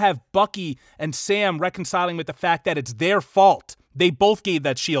you don't have Bucky and Sam reconciling with the fact that it's their fault? They both gave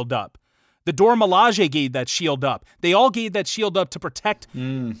that shield up. The Dora Milaje gave that shield up. They all gave that shield up to protect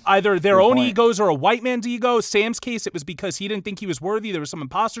either their own egos or a white man's ego. Sam's case, it was because he didn't think he was worthy. There was some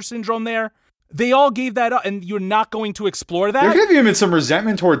imposter syndrome there. They all gave that up, and you're not going to explore that? There could have even been some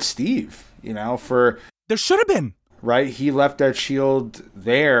resentment towards Steve, you know, for... There should have been. Right? He left that shield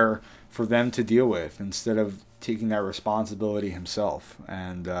there for them to deal with instead of taking that responsibility himself.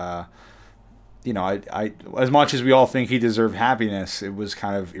 And, you know, I as much as we all think he deserved happiness, it was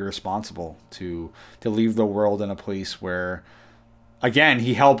kind of irresponsible to leave the world in a place where, again,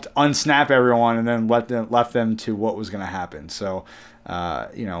 he helped unsnap everyone and then left them to what was going to happen. So,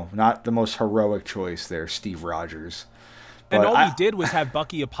 you know, not the most heroic choice there, Steve Rogers. And all he did was have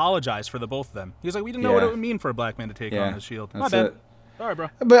Bucky apologize for the both of them. He was like, we didn't know what it would mean for a black man to take on the shield. My bad. Sorry, bro.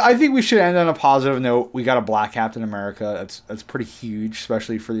 But I think we should end on a positive note. We got a black Captain America. That's pretty huge,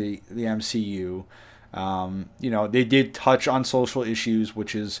 especially for the MCU. They did touch on social issues,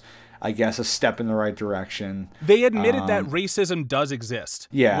 which is, I guess, a step in the right direction. They admitted that racism does exist.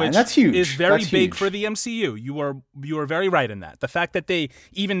 Yeah, which and that's huge. Is very that's big huge. for the MCU. You are very right in that. The fact that they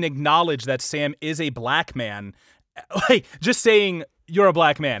even acknowledge that Sam is a black man, like just saying you're a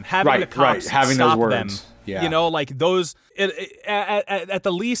black man, having the cops having stop those them. words. Yeah. Like those. At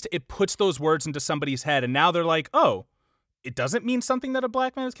the least, it puts those words into somebody's head, and now they're like, oh. It doesn't mean something that a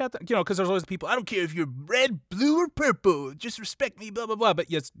black man is captain, because there's always people, I don't care if you're red, blue, or purple, just respect me, blah, blah, blah.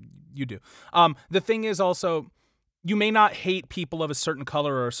 But yes, you do. The thing is also, you may not hate people of a certain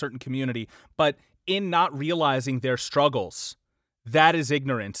color or a certain community, but in not realizing their struggles, that is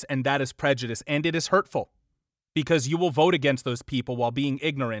ignorance and that is prejudice, and it is hurtful because you will vote against those people while being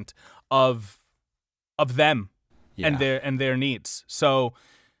ignorant of them and their needs. So,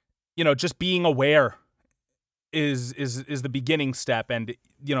 just being aware is the beginning step, and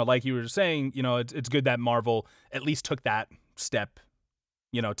like you were saying, it's good that Marvel at least took that step,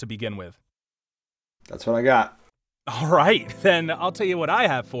 to begin with. That's what I got. All right, then I'll tell you what I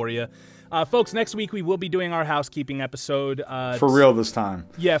have for you. Folks, next week we will be doing our housekeeping episode. For real this time.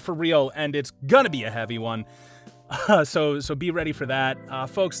 Yeah, for real, and it's gonna be a heavy one. So be ready for that.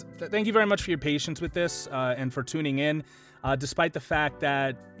 Folks, thank you very much for your patience with this and for tuning in. Despite the fact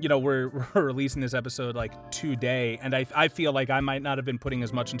that, we're releasing this episode like today, and I feel like I might not have been putting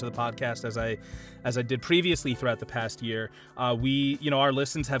as much into the podcast as I did previously throughout the past year. Our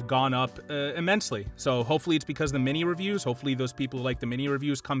listens have gone up immensely. So hopefully it's because of the mini reviews. Hopefully those people who like the mini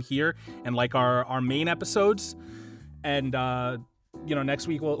reviews come here and like our main episodes. And, next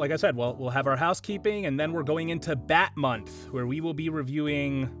week, like I said, we'll have our housekeeping, and then we're going into Bat Month, where we will be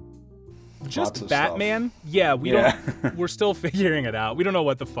reviewing just Batman. Stuff. Yeah, we're still figuring it out. We don't know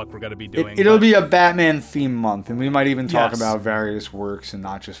what the fuck we're going to be doing. It'll be a Batman theme month, and we might even talk about various works and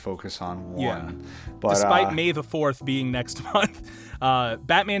not just focus on one. Yeah. But, despite May the 4th being next month,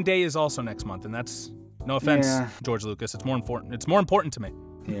 Batman Day is also next month, and that's, no offense, George Lucas, it's more important. It's more important to me.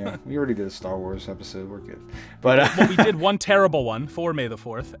 Yeah, we already did a Star Wars episode. We're good. But well, we did one terrible one for May the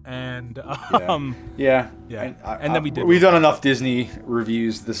 4th, and and then we've done enough Disney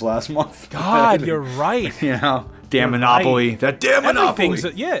reviews this last month. God, you're right. Damn Monopoly. Right. That damn Monopoly.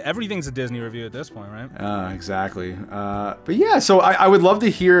 Everything's a Disney review at this point, right? Exactly. But yeah, so I would love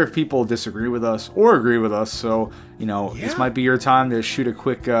to hear if people disagree with us or agree with us. So, this might be your time to shoot a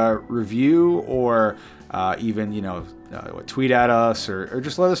quick review, or even, tweet at us, or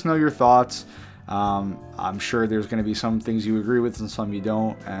just let us know your thoughts. I'm sure there's going to be some things you agree with and some you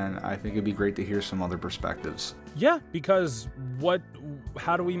don't, and I think it'd be great to hear some other perspectives. Yeah, because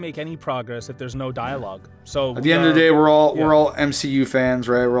how do we make any progress if there's no dialogue? So at the end of the day, we're all MCU fans,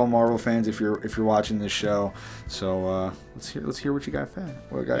 right? We're all Marvel fans if you're watching this show. So let's hear what you got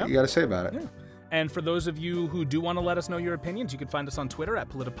you got to say about it. Yeah. And for those of you who do want to let us know your opinions, you can find us on Twitter at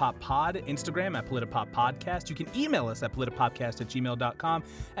PolitiPopPod, Instagram at PolitiPopPodcast. You can email us at politipopcast@gmail.com.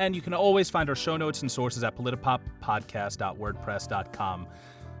 And you can always find our show notes and sources at politipoppodcast.wordpress.com.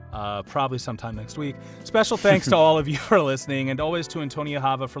 Probably sometime next week. Special thanks to all of you for listening, and always to Antonia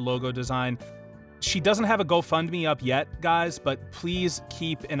Hava for logo design. She doesn't have a GoFundMe up yet, guys, but please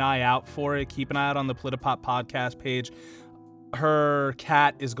keep an eye out for it. Keep an eye out on the Politipop podcast page. Her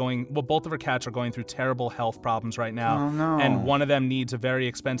cat both of her cats are going through terrible health problems right now. Oh, no. And one of them needs a very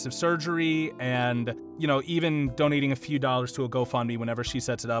expensive surgery, and, even donating a few dollars to a GoFundMe whenever she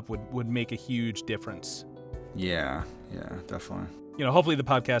sets it up would make a huge difference. Yeah, definitely. Hopefully the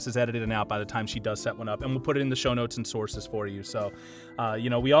podcast is edited and out by the time she does set one up, and we'll put it in the show notes and sources for you. So,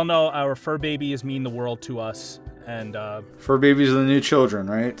 we all know our fur babies mean the world to us, and fur babies are the new children,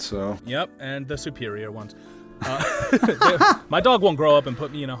 right? So. Yep, and the superior ones. My dog won't grow up and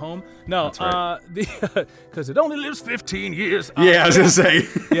put me in a home. No, that's right. Because it only lives 15 years. I was gonna say.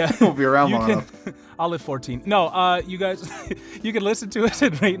 Yeah, we'll be around long enough. I'll live 14. No, you guys, you can listen to us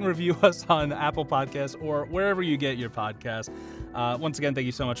and rate and review us on Apple Podcasts or wherever you get your podcasts. Once again, thank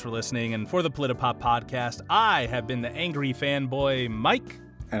you so much for listening. And for the Politipop podcast, I have been the angry fanboy Mike.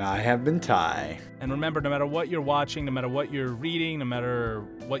 And I have been Ty. And remember, no matter what you're watching, no matter what you're reading, no matter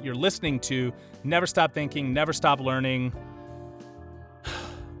what you're listening to, never stop thinking, never stop learning.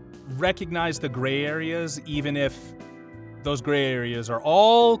 Recognize the gray areas, even if those gray areas are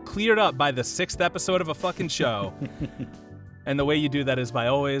all cleared up by the 6th episode of a fucking show. And the way you do that is by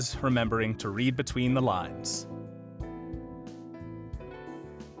always remembering to read between the lines.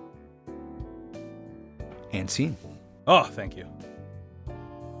 And scene. Oh, thank you.